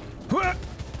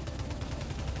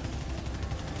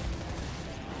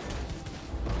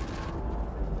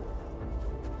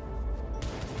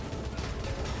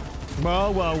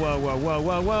 Whoa, whoa, whoa, whoa, whoa,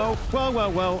 whoa, whoa, whoa, whoa,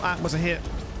 whoa. That was a hit.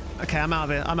 Okay, I'm out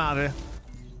of it. I'm out of here.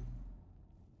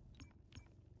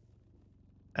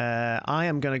 I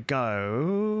am gonna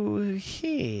go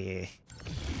here.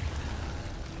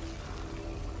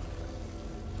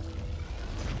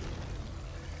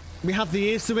 We have the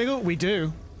ears to wiggle? We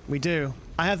do. We do.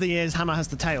 I have the ears, Hammer has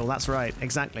the tail. That's right.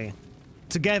 Exactly.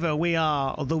 Together, we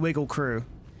are the Wiggle crew.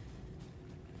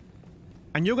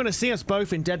 And you're going to see us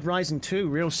both in Dead Rising 2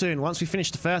 real soon, once we finish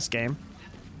the first game.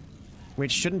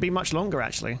 Which shouldn't be much longer,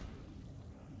 actually.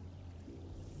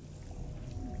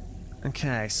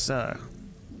 Okay, so...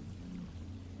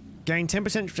 Gain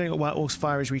 10% while Orc's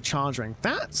fire is recharging.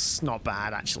 That's not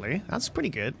bad, actually. That's pretty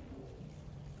good.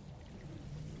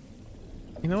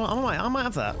 You know what? I might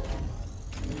have that.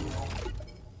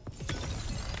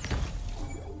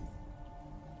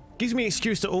 Gives me an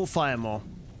excuse to alt fire more.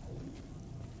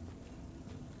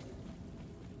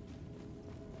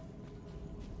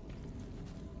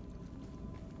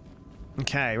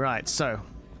 Okay, right. So,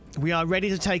 we are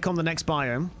ready to take on the next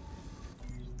biome.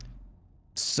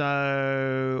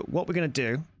 So, what we're going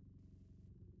to do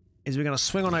is we're going to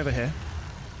swing on over here.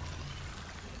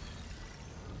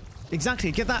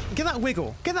 Exactly. Get that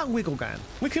wiggle. Get that wiggle going.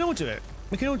 We can all do it.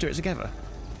 We can all do it together.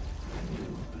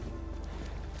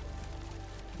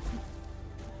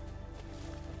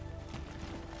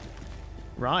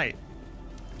 Right.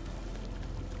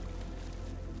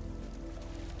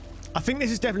 I think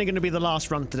this is definitely going to be the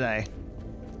last run today.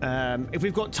 If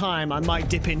we've got time, I might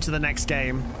dip into the next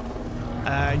game.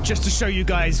 Just to show you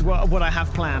guys what I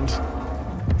have planned.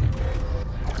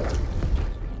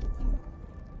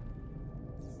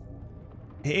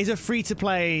 It is a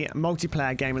free-to-play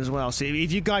multiplayer game as well, so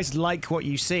if you guys like what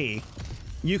you see,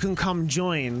 you can come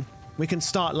join. We can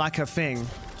start like a thing.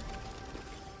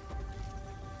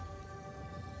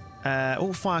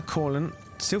 All fire coolant,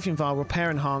 Sylphian Vial,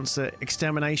 Repair Enhancer,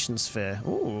 Extermination Sphere.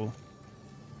 Ooh.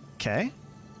 Okay.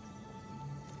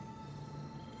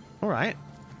 Alright.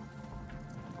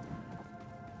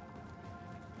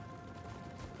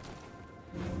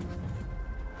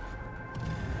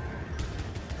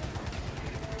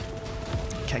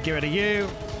 Okay, get rid of you.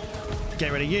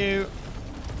 Get rid of you.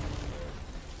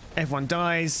 Everyone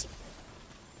dies.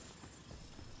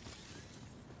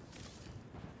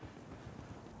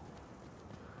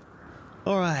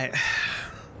 Alright.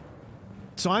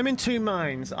 So I'm in two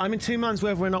minds. I'm in two minds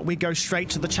whether or not we go straight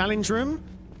to the challenge room,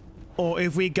 or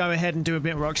if we go ahead and do a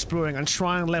bit more exploring and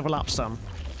try and level up some.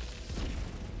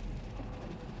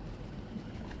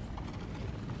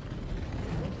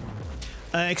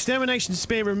 Extermination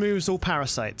Spear removes all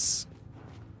parasites.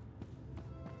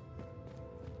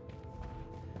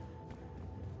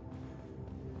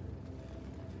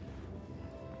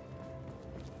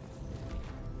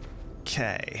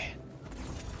 Okay.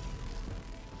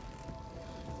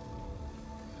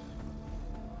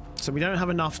 So we don't have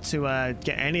enough to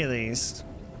get any of these.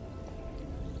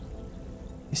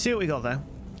 You see what we got there?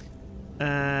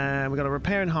 We got a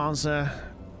Repair Enhancer.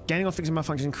 Gaining or fixing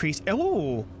malfunction increase.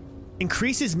 Oh!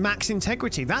 Increases max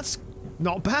integrity. That's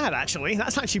not bad, actually.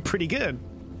 That's actually pretty good.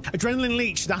 Adrenaline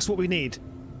Leech, that's what we need.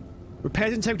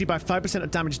 Repairs integrity by 5%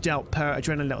 of damage dealt per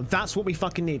adrenaline level. That's what we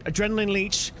fucking need. Adrenaline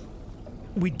Leech,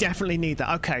 we definitely need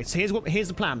that. Okay, so here's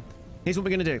the plan. Here's what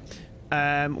we're going to do.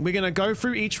 We're going to go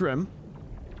through each room.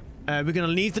 We're going to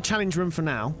leave the challenge room for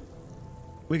now.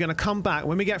 We're going to come back.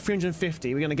 When we get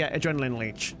 350, we're going to get Adrenaline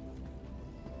Leech.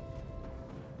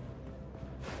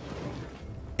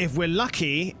 If we're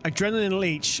lucky, Adrenaline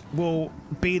Leech will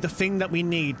be the thing that we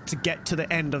need to get to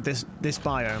the end of this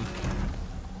biome.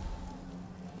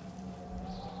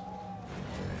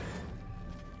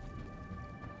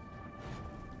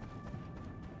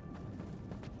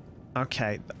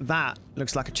 Okay, that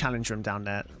looks like a challenge room down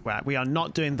there. Right, we are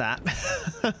not doing that.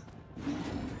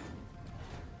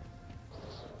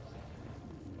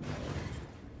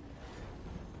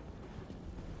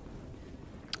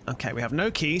 Okay, we have no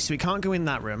key, so we can't go in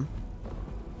that room.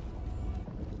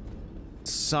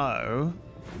 So...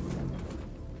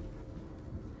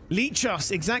 leech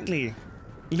us, exactly.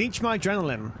 Leech my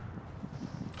adrenaline.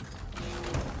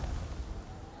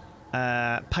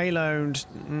 Payload...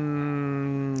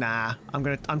 nah,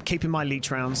 I'm keeping my leech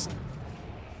rounds.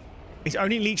 It's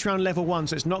only leech round level 1,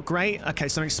 so it's not great. Okay,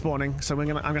 something's spawning, so I'm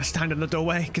gonna stand in the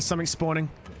doorway because something's spawning.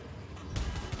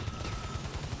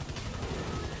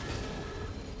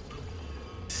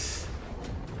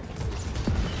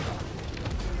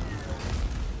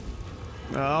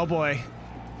 Oh boy.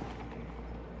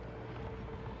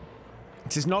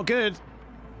 This is not good.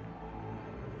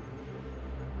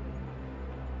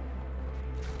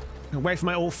 I'm gonna wait for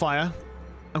my all fire.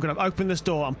 I'm gonna open this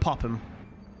door and pop him.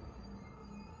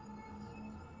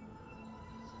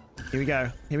 Here we go.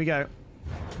 Here we go.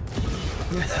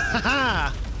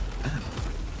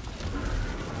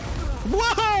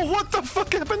 Whoa! What the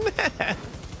fuck happened there?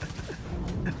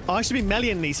 Oh, I should be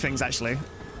meleeing these things, actually.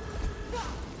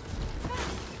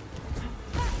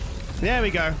 There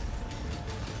we go.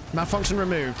 Malfunction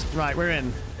removed. Right, we're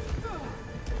in.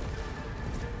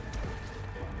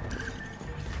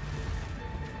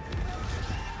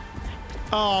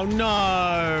 Oh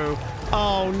no!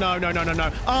 Oh no, no, no, no,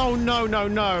 no. Oh no, no,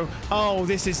 no. Oh,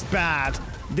 this is bad.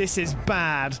 This is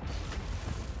bad.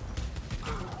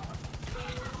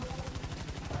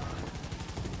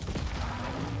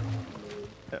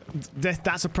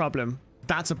 That's a problem.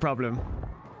 That's a problem.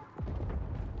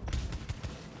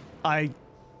 I'm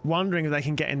wondering if they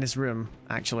can get in this room,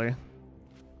 actually.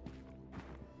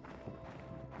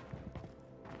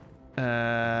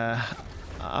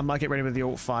 I might get ready with the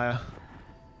alt fire.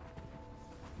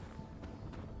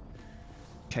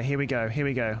 Okay, here we go, here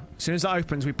we go. As soon as that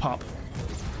opens, we pop.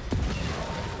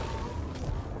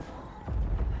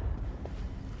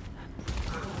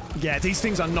 Yeah, these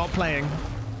things are not playing.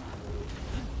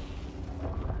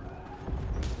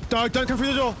 Don't come through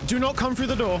the door. Do not come through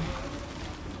the door.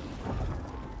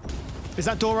 Is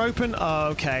that door open? Oh,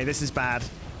 okay, this is bad.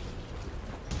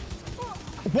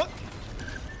 What?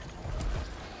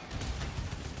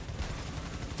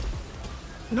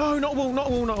 No, not a wall, not a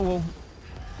wall, not a wall.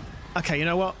 Okay, you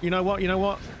know what? You know what? You know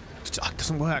what? It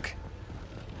doesn't work.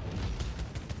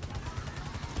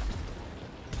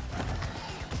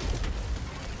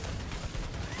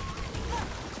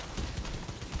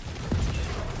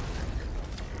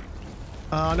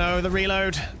 Oh no, the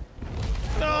reload.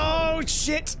 Oh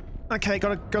shit. Okay,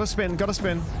 gotta spin, gotta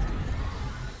spin.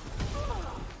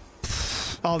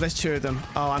 Oh, there's two of them.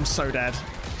 Oh, I'm so dead.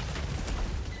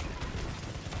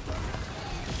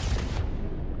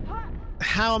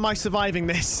 How am I surviving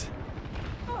this?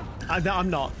 I'm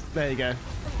not. There you go.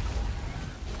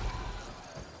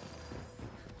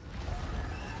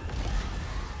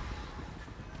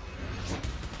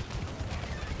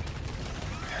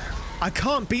 I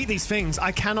can't beat these things.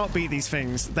 I cannot beat these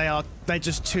things. They're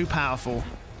just too powerful.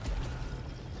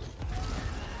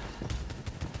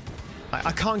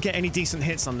 I can't get any decent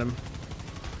hits on them.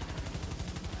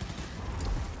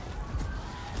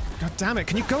 God damn it,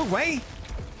 can you go away?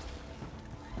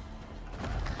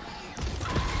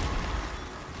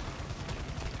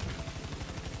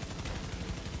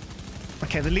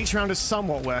 Okay, the leech round is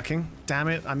somewhat working. Damn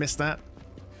it, I missed that.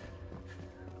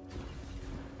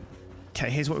 Okay,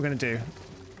 here's what we're gonna do.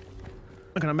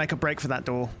 I'm gonna make a break for that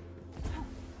door.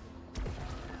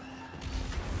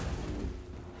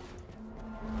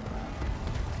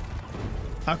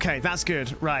 Okay, that's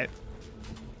good. Right.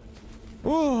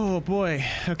 Oh boy.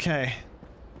 Okay.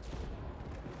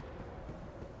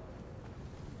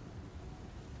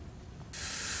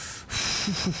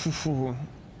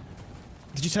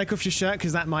 Did you take off your shirt?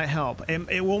 Because that might help.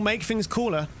 It will make things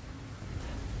cooler.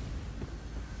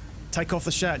 Take off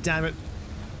the shirt, damn it.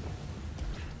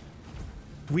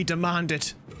 We demand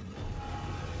it.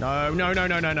 No, no, no,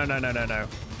 no, no, no, no, no, no, no.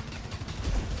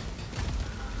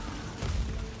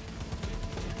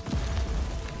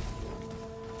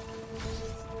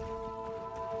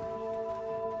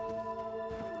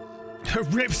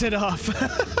 Rips it off.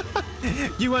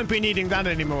 You won't be needing that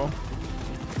anymore.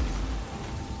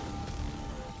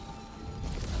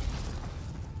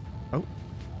 Oh.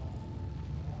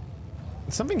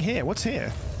 There's something here. What's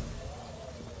here?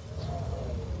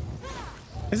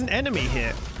 There's an enemy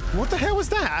here. What the hell was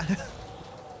that?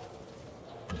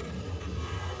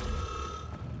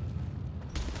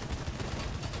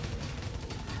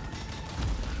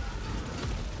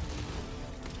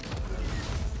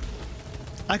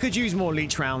 I could use more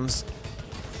leech rounds.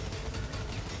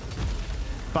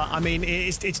 But, I mean,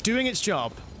 it's doing its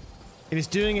job. It is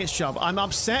doing its job. I'm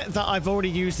upset that I've already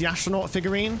used the astronaut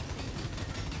figurine.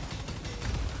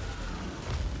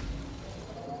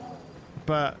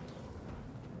 But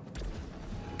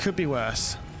could be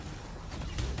worse.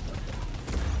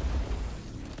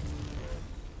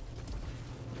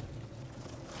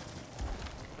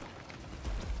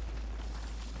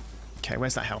 Okay,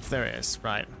 where's that health? There it is.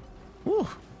 Right. Woo.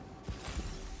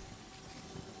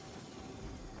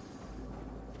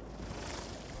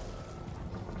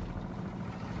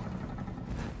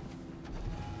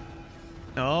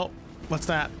 Oh, what's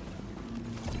that?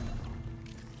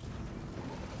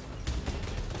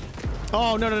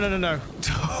 Oh, no, no, no, no, no.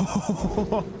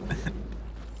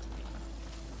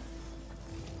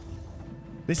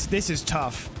 This is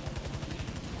tough.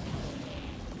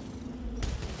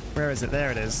 Where is it? There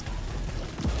it is.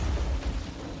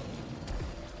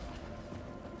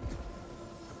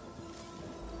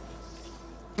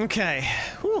 Okay.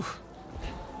 Whew.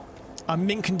 A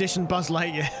mint condition Buzz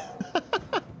Lightyear.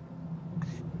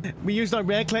 We used our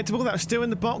rare collectible that was still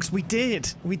in the box. We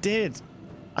did. We did.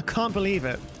 I can't believe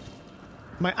it.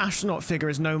 My astronaut figure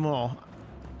is no more.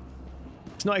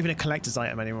 It's not even a collector's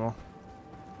item anymore.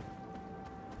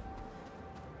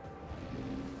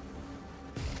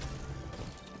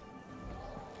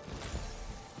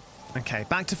 Okay,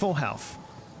 back to full health.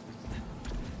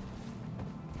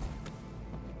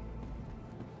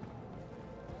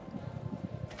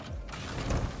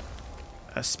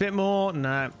 A spit more?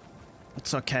 No.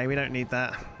 It's okay, we don't need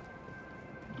that.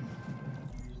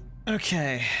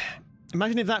 Okay.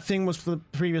 Imagine if that thing was for the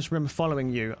previous room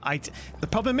following you. The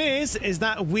problem is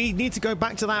that we need to go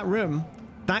back to that room.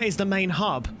 That is the main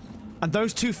hub. And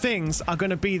those two things are going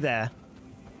to be there.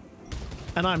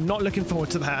 And I'm not looking forward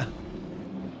to that.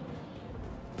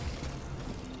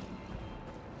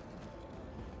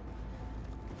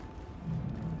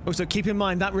 Also, keep in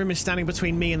mind that room is standing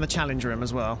between me and the challenge room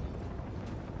as well.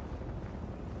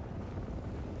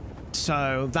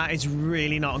 So that is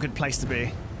really not a good place to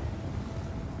be.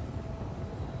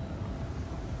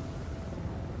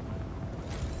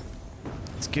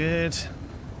 good.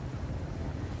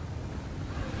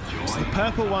 So the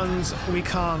purple ones we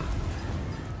can't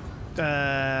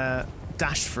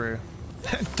dash through.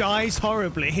 Dies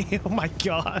horribly. Oh my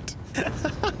god.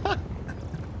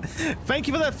 Thank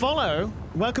you for that follow.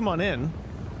 Welcome on in.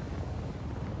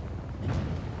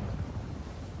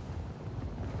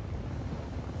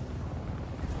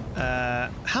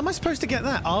 How am I supposed to get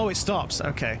that? Oh, it stops.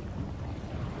 Okay.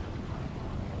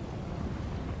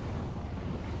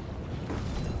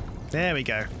 There we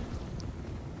go.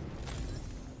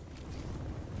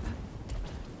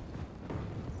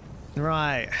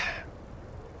 Right.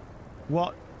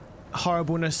 What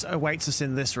horribleness awaits us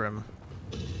in this room?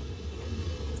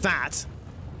 That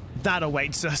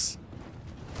awaits us.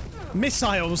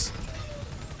 Missiles.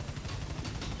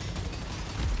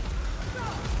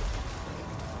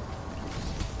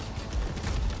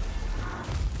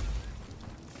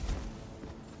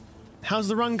 How's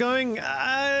the run going?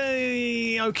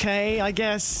 Okay, I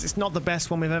guess. It's not the best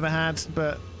one we've ever had,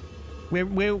 but we're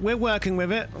working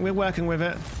with it. We're working with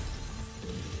it.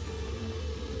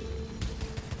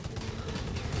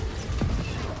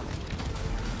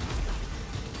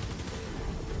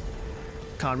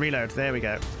 Can't reload. There we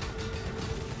go.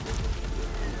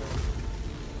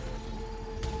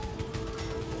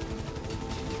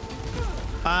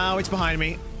 Oh, it's behind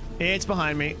me. It's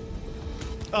behind me.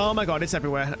 Oh my god, it's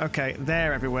everywhere. Okay,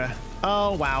 they're everywhere.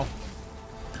 Oh, wow.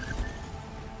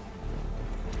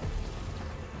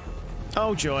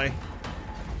 Oh, joy.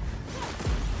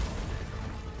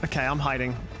 Okay, I'm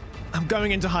hiding. I'm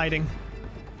going into hiding.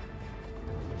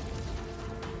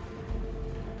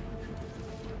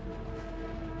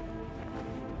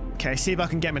 Okay, see if I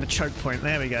can get me to choke point.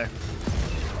 There we go.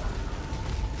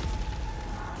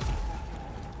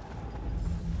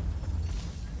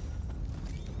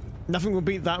 Nothing will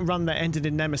beat that run that ended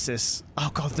in Nemesis.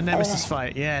 Oh god, the Nemesis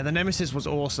fight. Yeah, the Nemesis was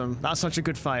awesome. That's such a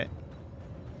good fight.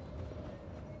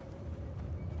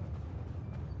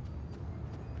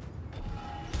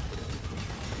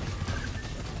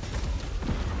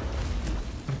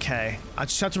 Okay, I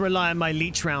just have to rely on my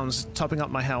leech rounds topping up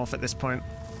my health at this point.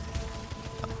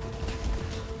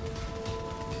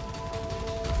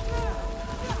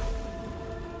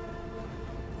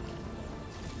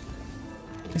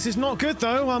 This is not good,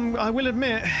 though. I will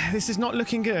admit, this is not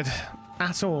looking good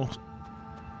at all.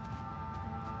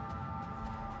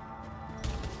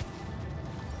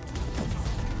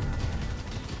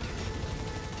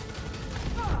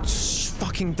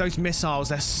 Fucking those missiles,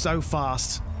 they're so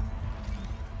fast.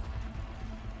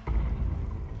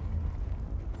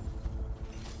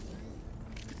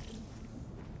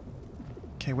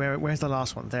 Okay, where's the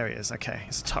last one? There he is. Okay,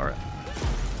 it's a turret.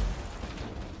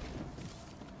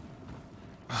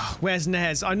 Where's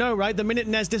Nez? I know, right? The minute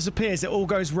Nez disappears, it all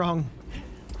goes wrong.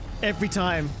 Every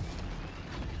time.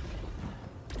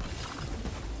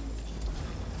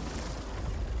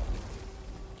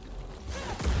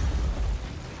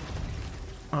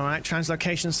 Alright,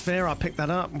 translocation sphere, I'll pick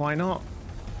that up. Why not?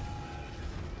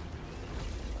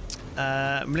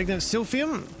 Malignant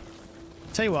Silphium?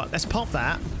 Tell you what, let's pop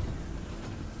that.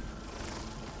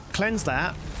 Cleanse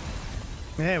that.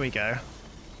 There we go.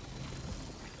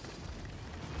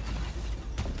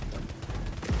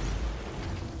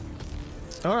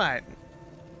 Alright.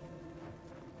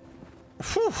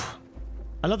 Whew.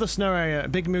 I love the snow area.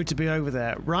 Big mood to be over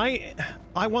there. Right?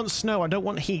 I want snow. I don't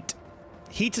want heat.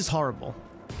 Heat is horrible.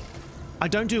 I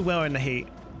don't do well in the heat.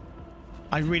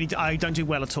 I don't do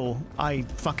well at all. I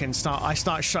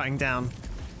start shutting down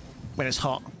when it's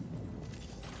hot.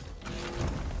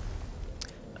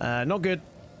 Not good.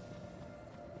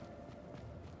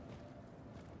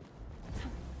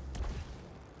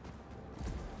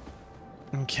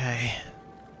 Okay.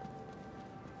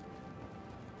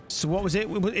 So what was it?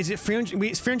 Is it 300?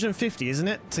 It's 350, isn't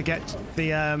it, to get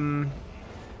the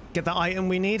item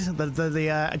we need, the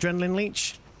adrenaline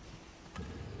leech?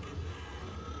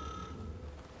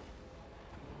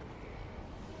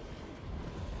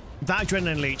 That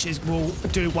adrenaline leech will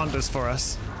do wonders for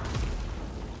us.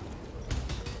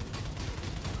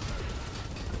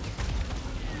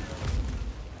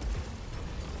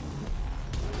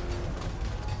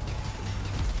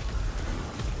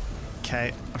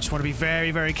 Okay, I just want to be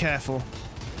very, very careful.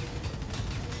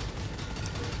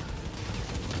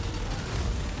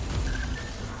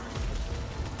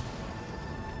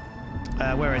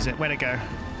 Where is it? Where'd it go?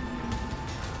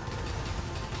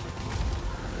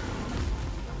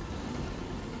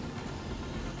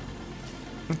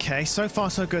 Okay, so far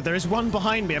so good. There is one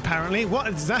behind me, apparently. What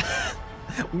is that?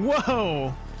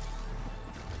 Whoa!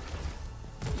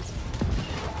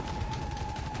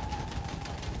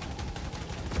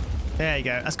 There you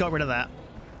go. Let's got rid of that.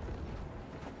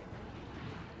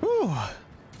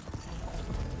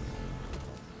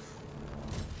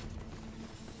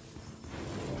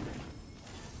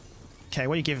 Okay,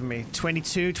 what are you giving me?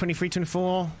 22, 23,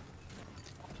 24?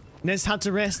 Nez had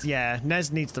to rest? Yeah,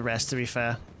 Nez needs the rest, to be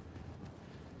fair.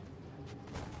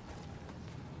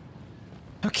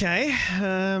 Okay,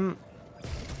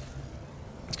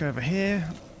 let's go over here.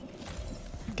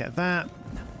 Get that.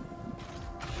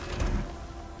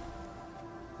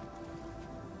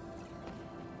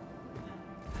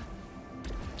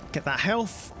 Get that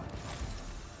health.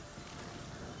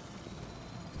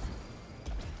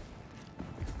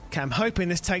 Okay, I'm hoping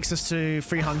this takes us to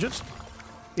 300.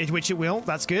 Which it will.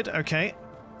 That's good. Okay.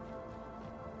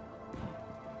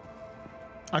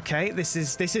 Okay, this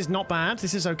is not bad.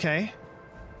 This is okay.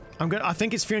 I'm good. I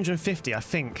think it's 350, I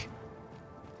think.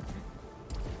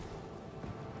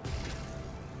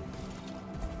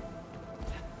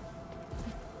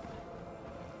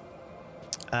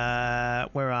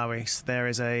 Where are we? So there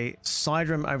is a side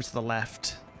room over to the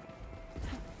left.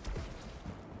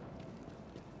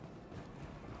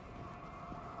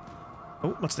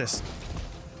 Oh, what's this?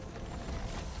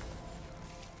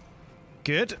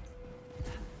 Good.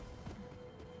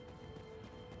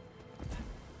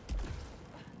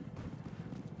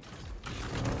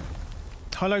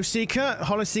 Hollow Seeker.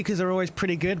 Hollow Seekers are always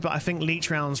pretty good, but I think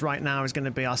Leech Rounds right now is going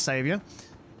to be our savior.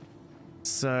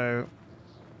 So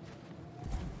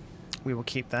we will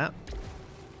keep that.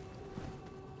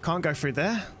 Can't go through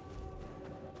there.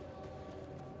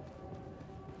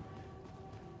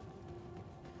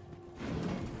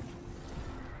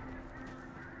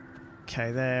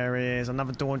 Okay, there is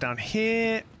another door down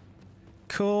here.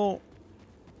 Cool.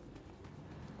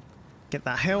 Get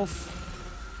that health.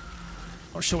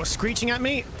 Not sure what's screeching at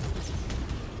me.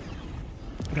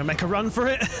 I'm gonna make a run for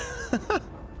it.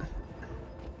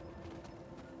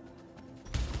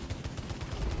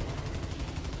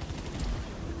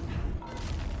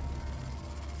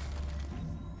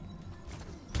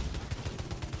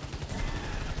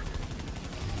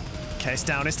 Okay, it's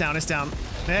down, it's down, it's down.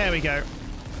 There we go.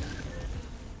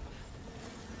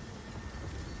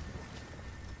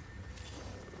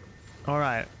 All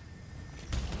right.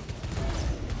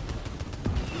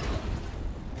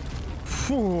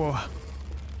 Whew.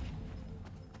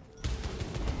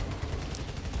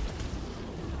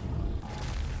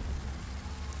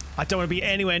 I don't want to be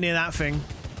anywhere near that thing.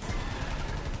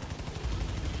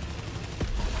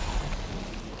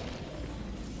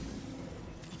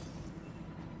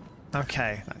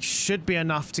 Okay, that should be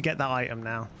enough to get that item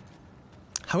now.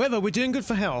 However, we're doing good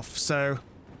for health, so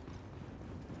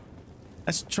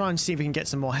let's try and see if we can get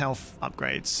some more health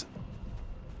upgrades.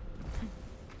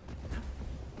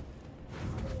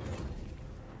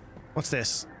 What's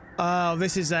this? Oh,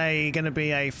 this is gonna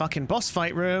be a fucking boss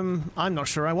fight room. I'm not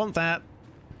sure I want that.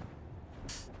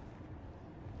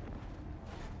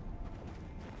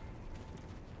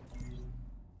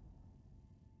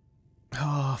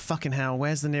 Oh, fucking hell.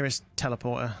 Where's the nearest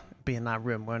teleporter? Be in that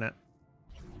room, won't it?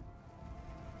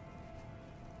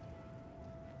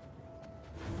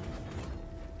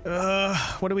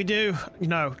 What do we do?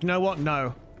 No. You know what?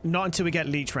 No. Not until we get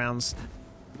leech rounds.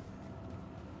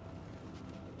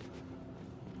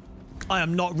 I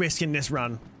am not risking this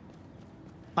run.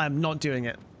 I am not doing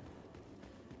it.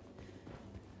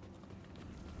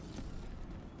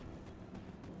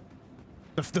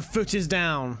 The foot is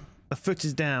down. The foot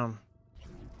is down.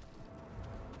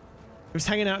 He was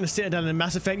hanging out in the Citadel in the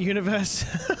Mass Effect universe.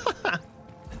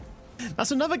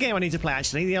 That's another game I need to play,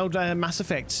 actually. The old Mass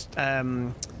Effect.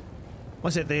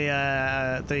 What's it?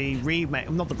 The remake.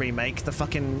 Not the remake. The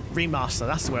fucking remaster.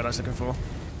 That's the word I was looking for.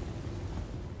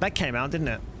 That came out, didn't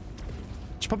it?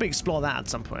 Should probably explore that at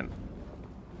some point.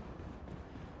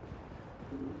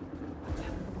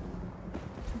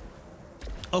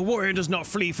 A warrior does not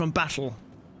flee from battle.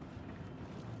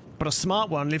 But a smart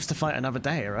one lives to fight another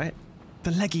day, right? The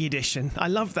leggy edition. I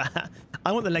love that.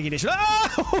 I want the leggy edition.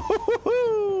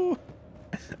 Oh!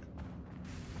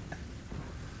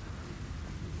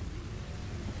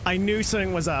 I knew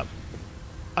something was up.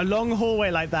 A long hallway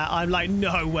like that, I'm like,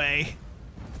 no way.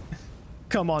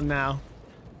 Come on now.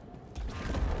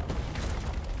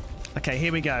 Okay,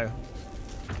 here we go.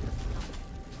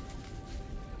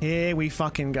 Here we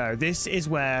fucking go. This is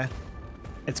where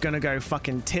it's gonna go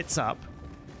fucking tits up.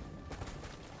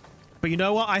 But you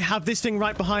know what? I have this thing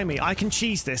right behind me. I can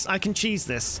cheese this. I can cheese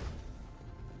this.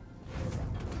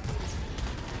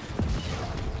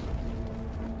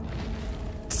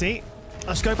 See?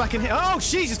 Let's go back in here. Oh,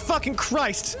 Jesus fucking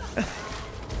Christ!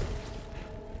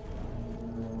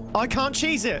 I can't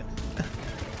cheese it.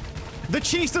 The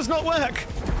cheese does not work.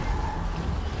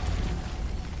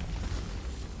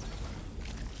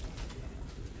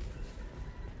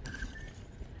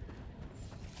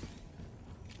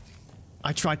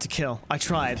 I tried to kill. I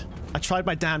tried. I tried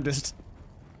my damnedest.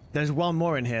 There's one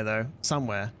more in here, though.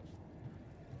 Somewhere.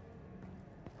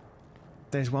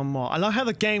 There's one more. I love how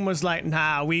the game was like,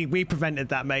 nah, we prevented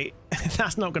that, mate.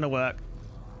 That's not gonna work.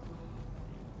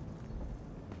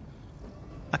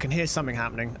 I can hear something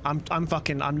happening. I'm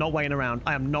not waiting around.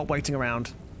 I am not waiting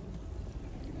around.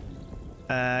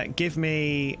 Give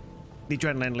me the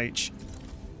adrenaline leech.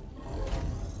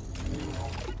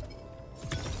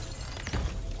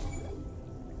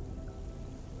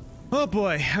 Oh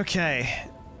boy, okay.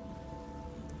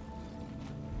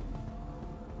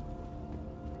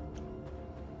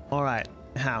 Alright,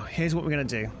 now, here's what we're gonna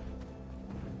do.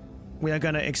 We are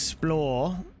gonna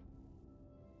explore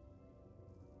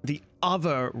the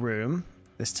other room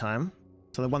this time.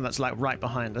 So the one that's like right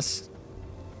behind us.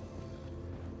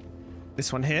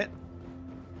 This one here.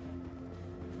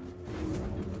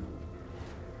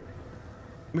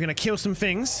 We're gonna kill some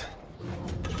things.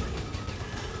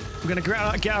 We're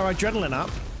gonna get our adrenaline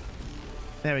up.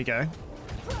 There we go.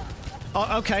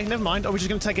 Oh, okay, never mind. Oh, we're just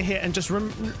gonna take a hit and just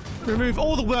remove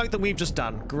all the work that we've just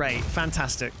done. Great,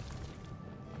 fantastic.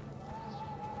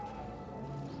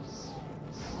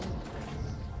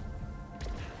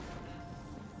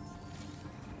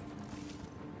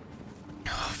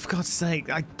 Oh, for God's sake,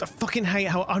 I fucking hate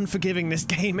how unforgiving this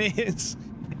game is.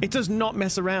 It does not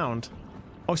mess around.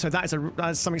 Oh, so that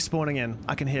is something spawning in.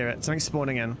 I can hear it. Something's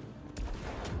spawning in.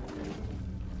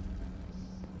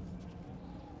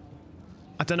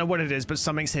 I don't know what it is, but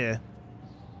something's here.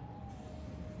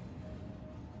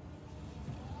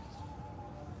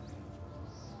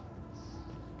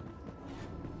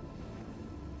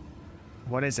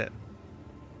 What is it?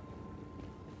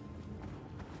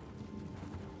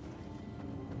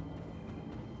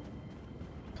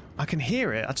 I can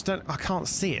hear it. I can't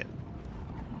see it.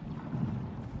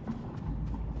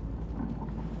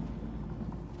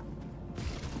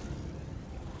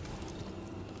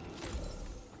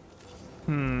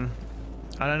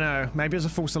 I don't know. Maybe it's a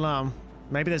false alarm.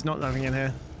 Maybe there's not nothing in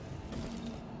here.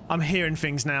 I'm hearing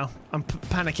things now. I'm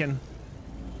panicking.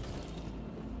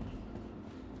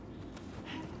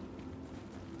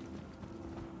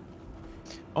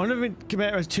 I want to compare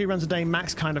it as 2 runs a day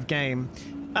max kind of game.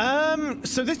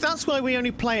 So that's why we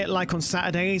only play it like on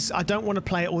Saturdays. I don't want to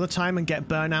play it all the time and get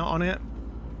burnout on it.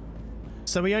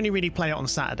 So we only really play it on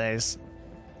Saturdays.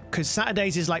 Because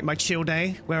Saturdays is like my chill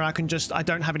day, where I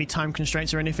don't have any time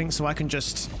constraints or anything, so I can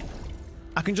just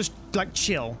like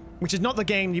chill, which is not the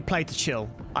game you play to chill.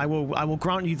 I will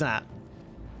grant you that.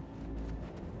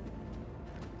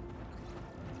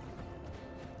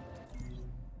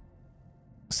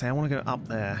 Say I want to go up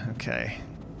there. Okay.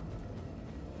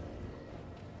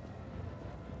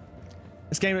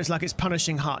 This game is like it's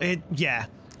punishing hard. Yeah.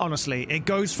 Honestly, it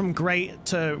goes from great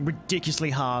to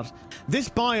ridiculously hard. This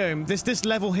biome, this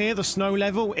level here, the snow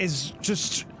level, is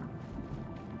just...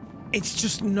 It's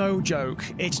just no joke.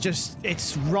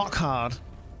 It's rock hard.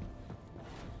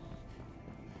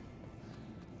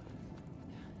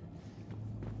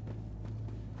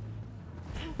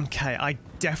 Okay, I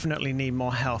definitely need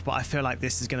more health, but I feel like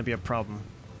this is going to be a problem.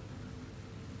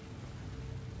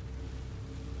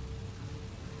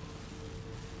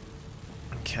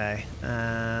 Okay,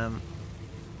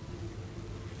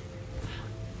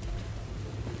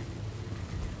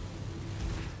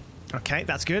 okay,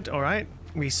 that's good. All right,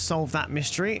 we solved that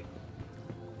mystery.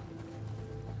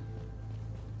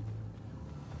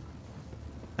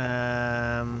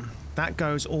 That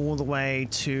goes all the way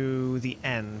to the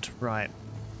end, right?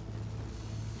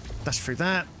 That's through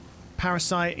that.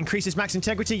 Parasite increases max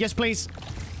integrity. Yes, please.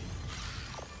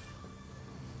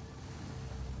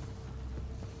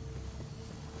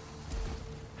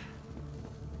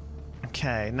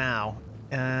 Okay, now,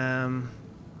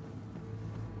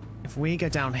 if we go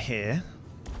down here,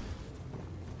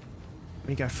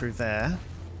 we go through there.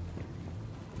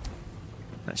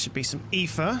 That should be some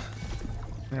ether.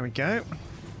 There we go.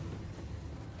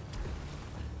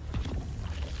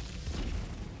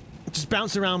 Just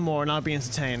bounce around more and I'll be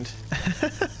entertained.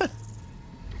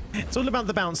 It's all about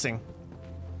the bouncing.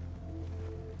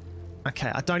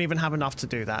 Okay, I don't even have enough to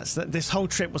do that. So this whole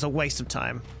trip was a waste of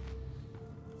time.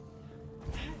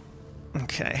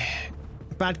 Okay.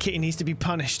 Bad kitty needs to be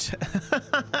punished.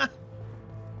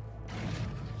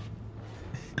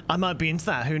 I might be into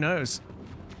that, who knows?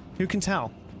 Who can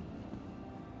tell?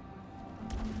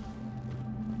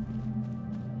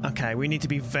 Okay, we need to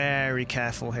be very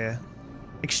careful here.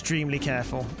 Extremely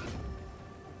careful.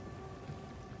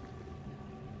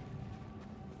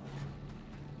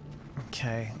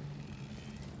 Okay.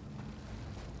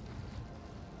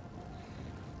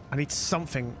 I need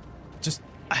something. Just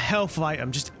a health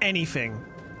item, just anything.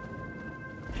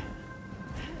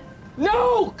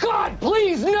 No! God,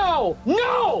 please, no!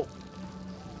 No!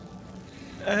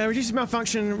 Reduces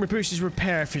malfunction, reduces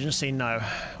repair efficiency. No.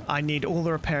 I need all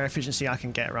the repair efficiency I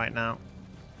can get right now.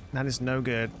 That is no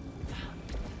good.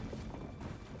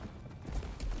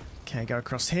 Okay, go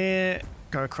across here.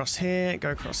 Go across here.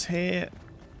 Go across here.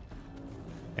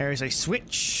 There is a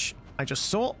switch I just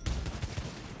saw.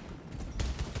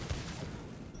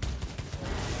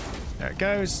 There it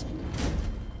goes.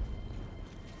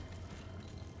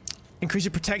 Increase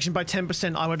your protection by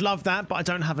 10%. I would love that, but I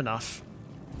don't have enough.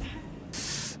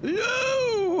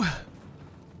 No!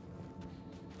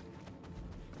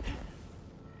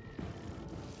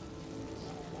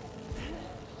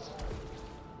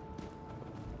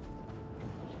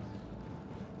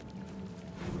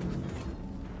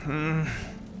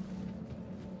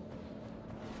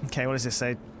 Okay, what does this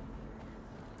say?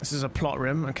 This is a plot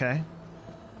room, okay.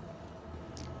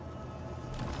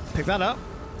 Pick that up.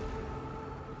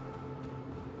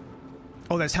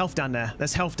 Oh, there's health down there.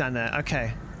 There's health down there.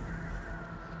 Okay.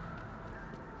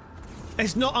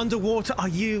 It's not underwater. Are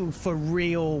you for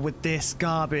real with this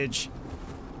garbage?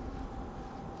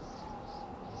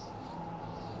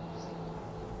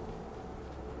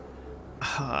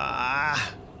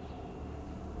 Ah.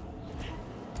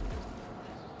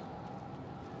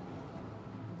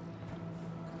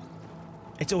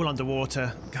 It's all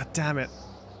underwater. God damn it.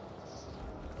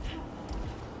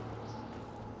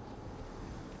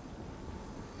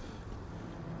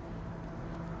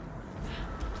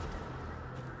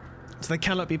 So they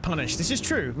cannot be punished. This is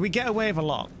true. We get away with a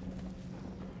lot.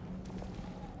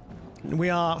 We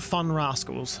are fun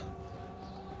rascals.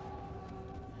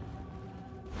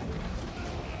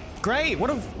 Great! What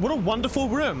a wonderful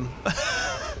room.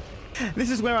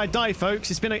 This is where I die, folks.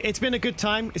 It's been a good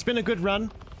time. It's been a good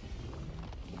run.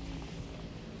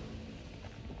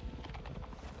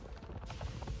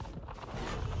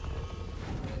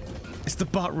 It's the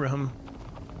butt room.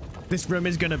 This room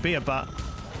is gonna be a butt.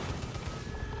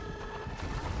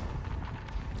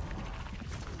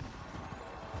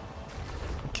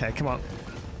 Okay, come on.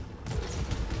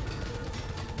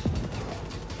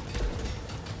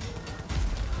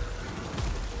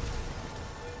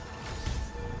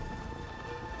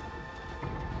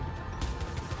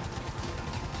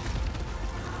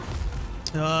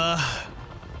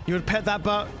 You would pet that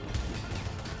butt?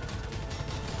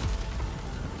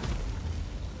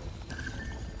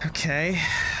 Okay.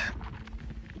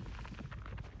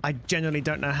 I genuinely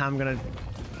don't know how I'm gonna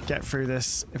get through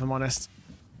this, if I'm honest.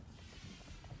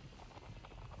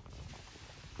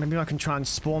 Maybe I can try and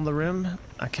spawn the room.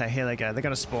 Okay, here they go. They're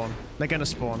gonna spawn. They're gonna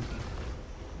spawn.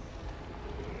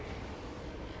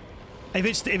 If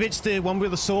it's the one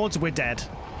with the swords, we're dead.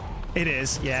 It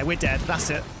is. Yeah, we're dead. That's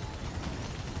it.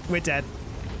 We're dead.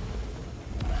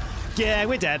 Yeah,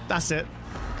 we're dead. That's it.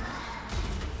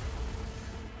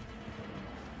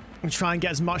 I'm gonna try and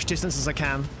get as much distance as I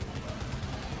can.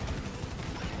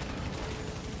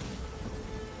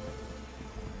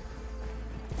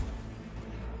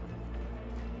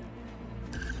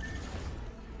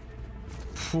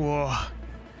 Whoa.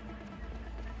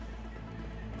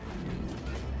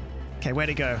 Okay, where'd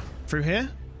it go? Through here?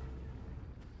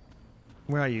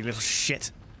 Where are you, little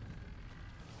shit?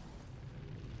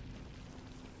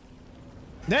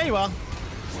 There you are!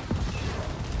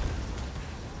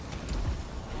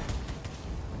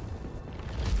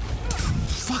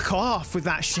 Fuck off with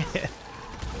that shit!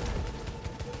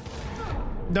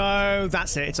 No,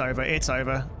 that's it. It's over. It's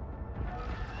over.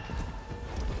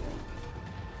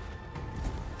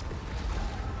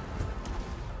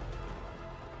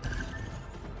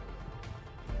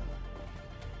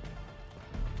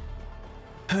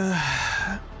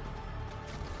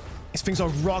 These things are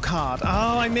rock hard.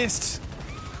 Oh, I missed.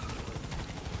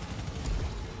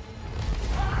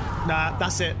 Nah,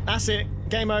 that's it. That's it.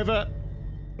 Game over.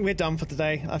 We're done for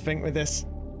today, I think, with this.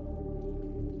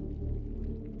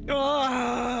 Oh.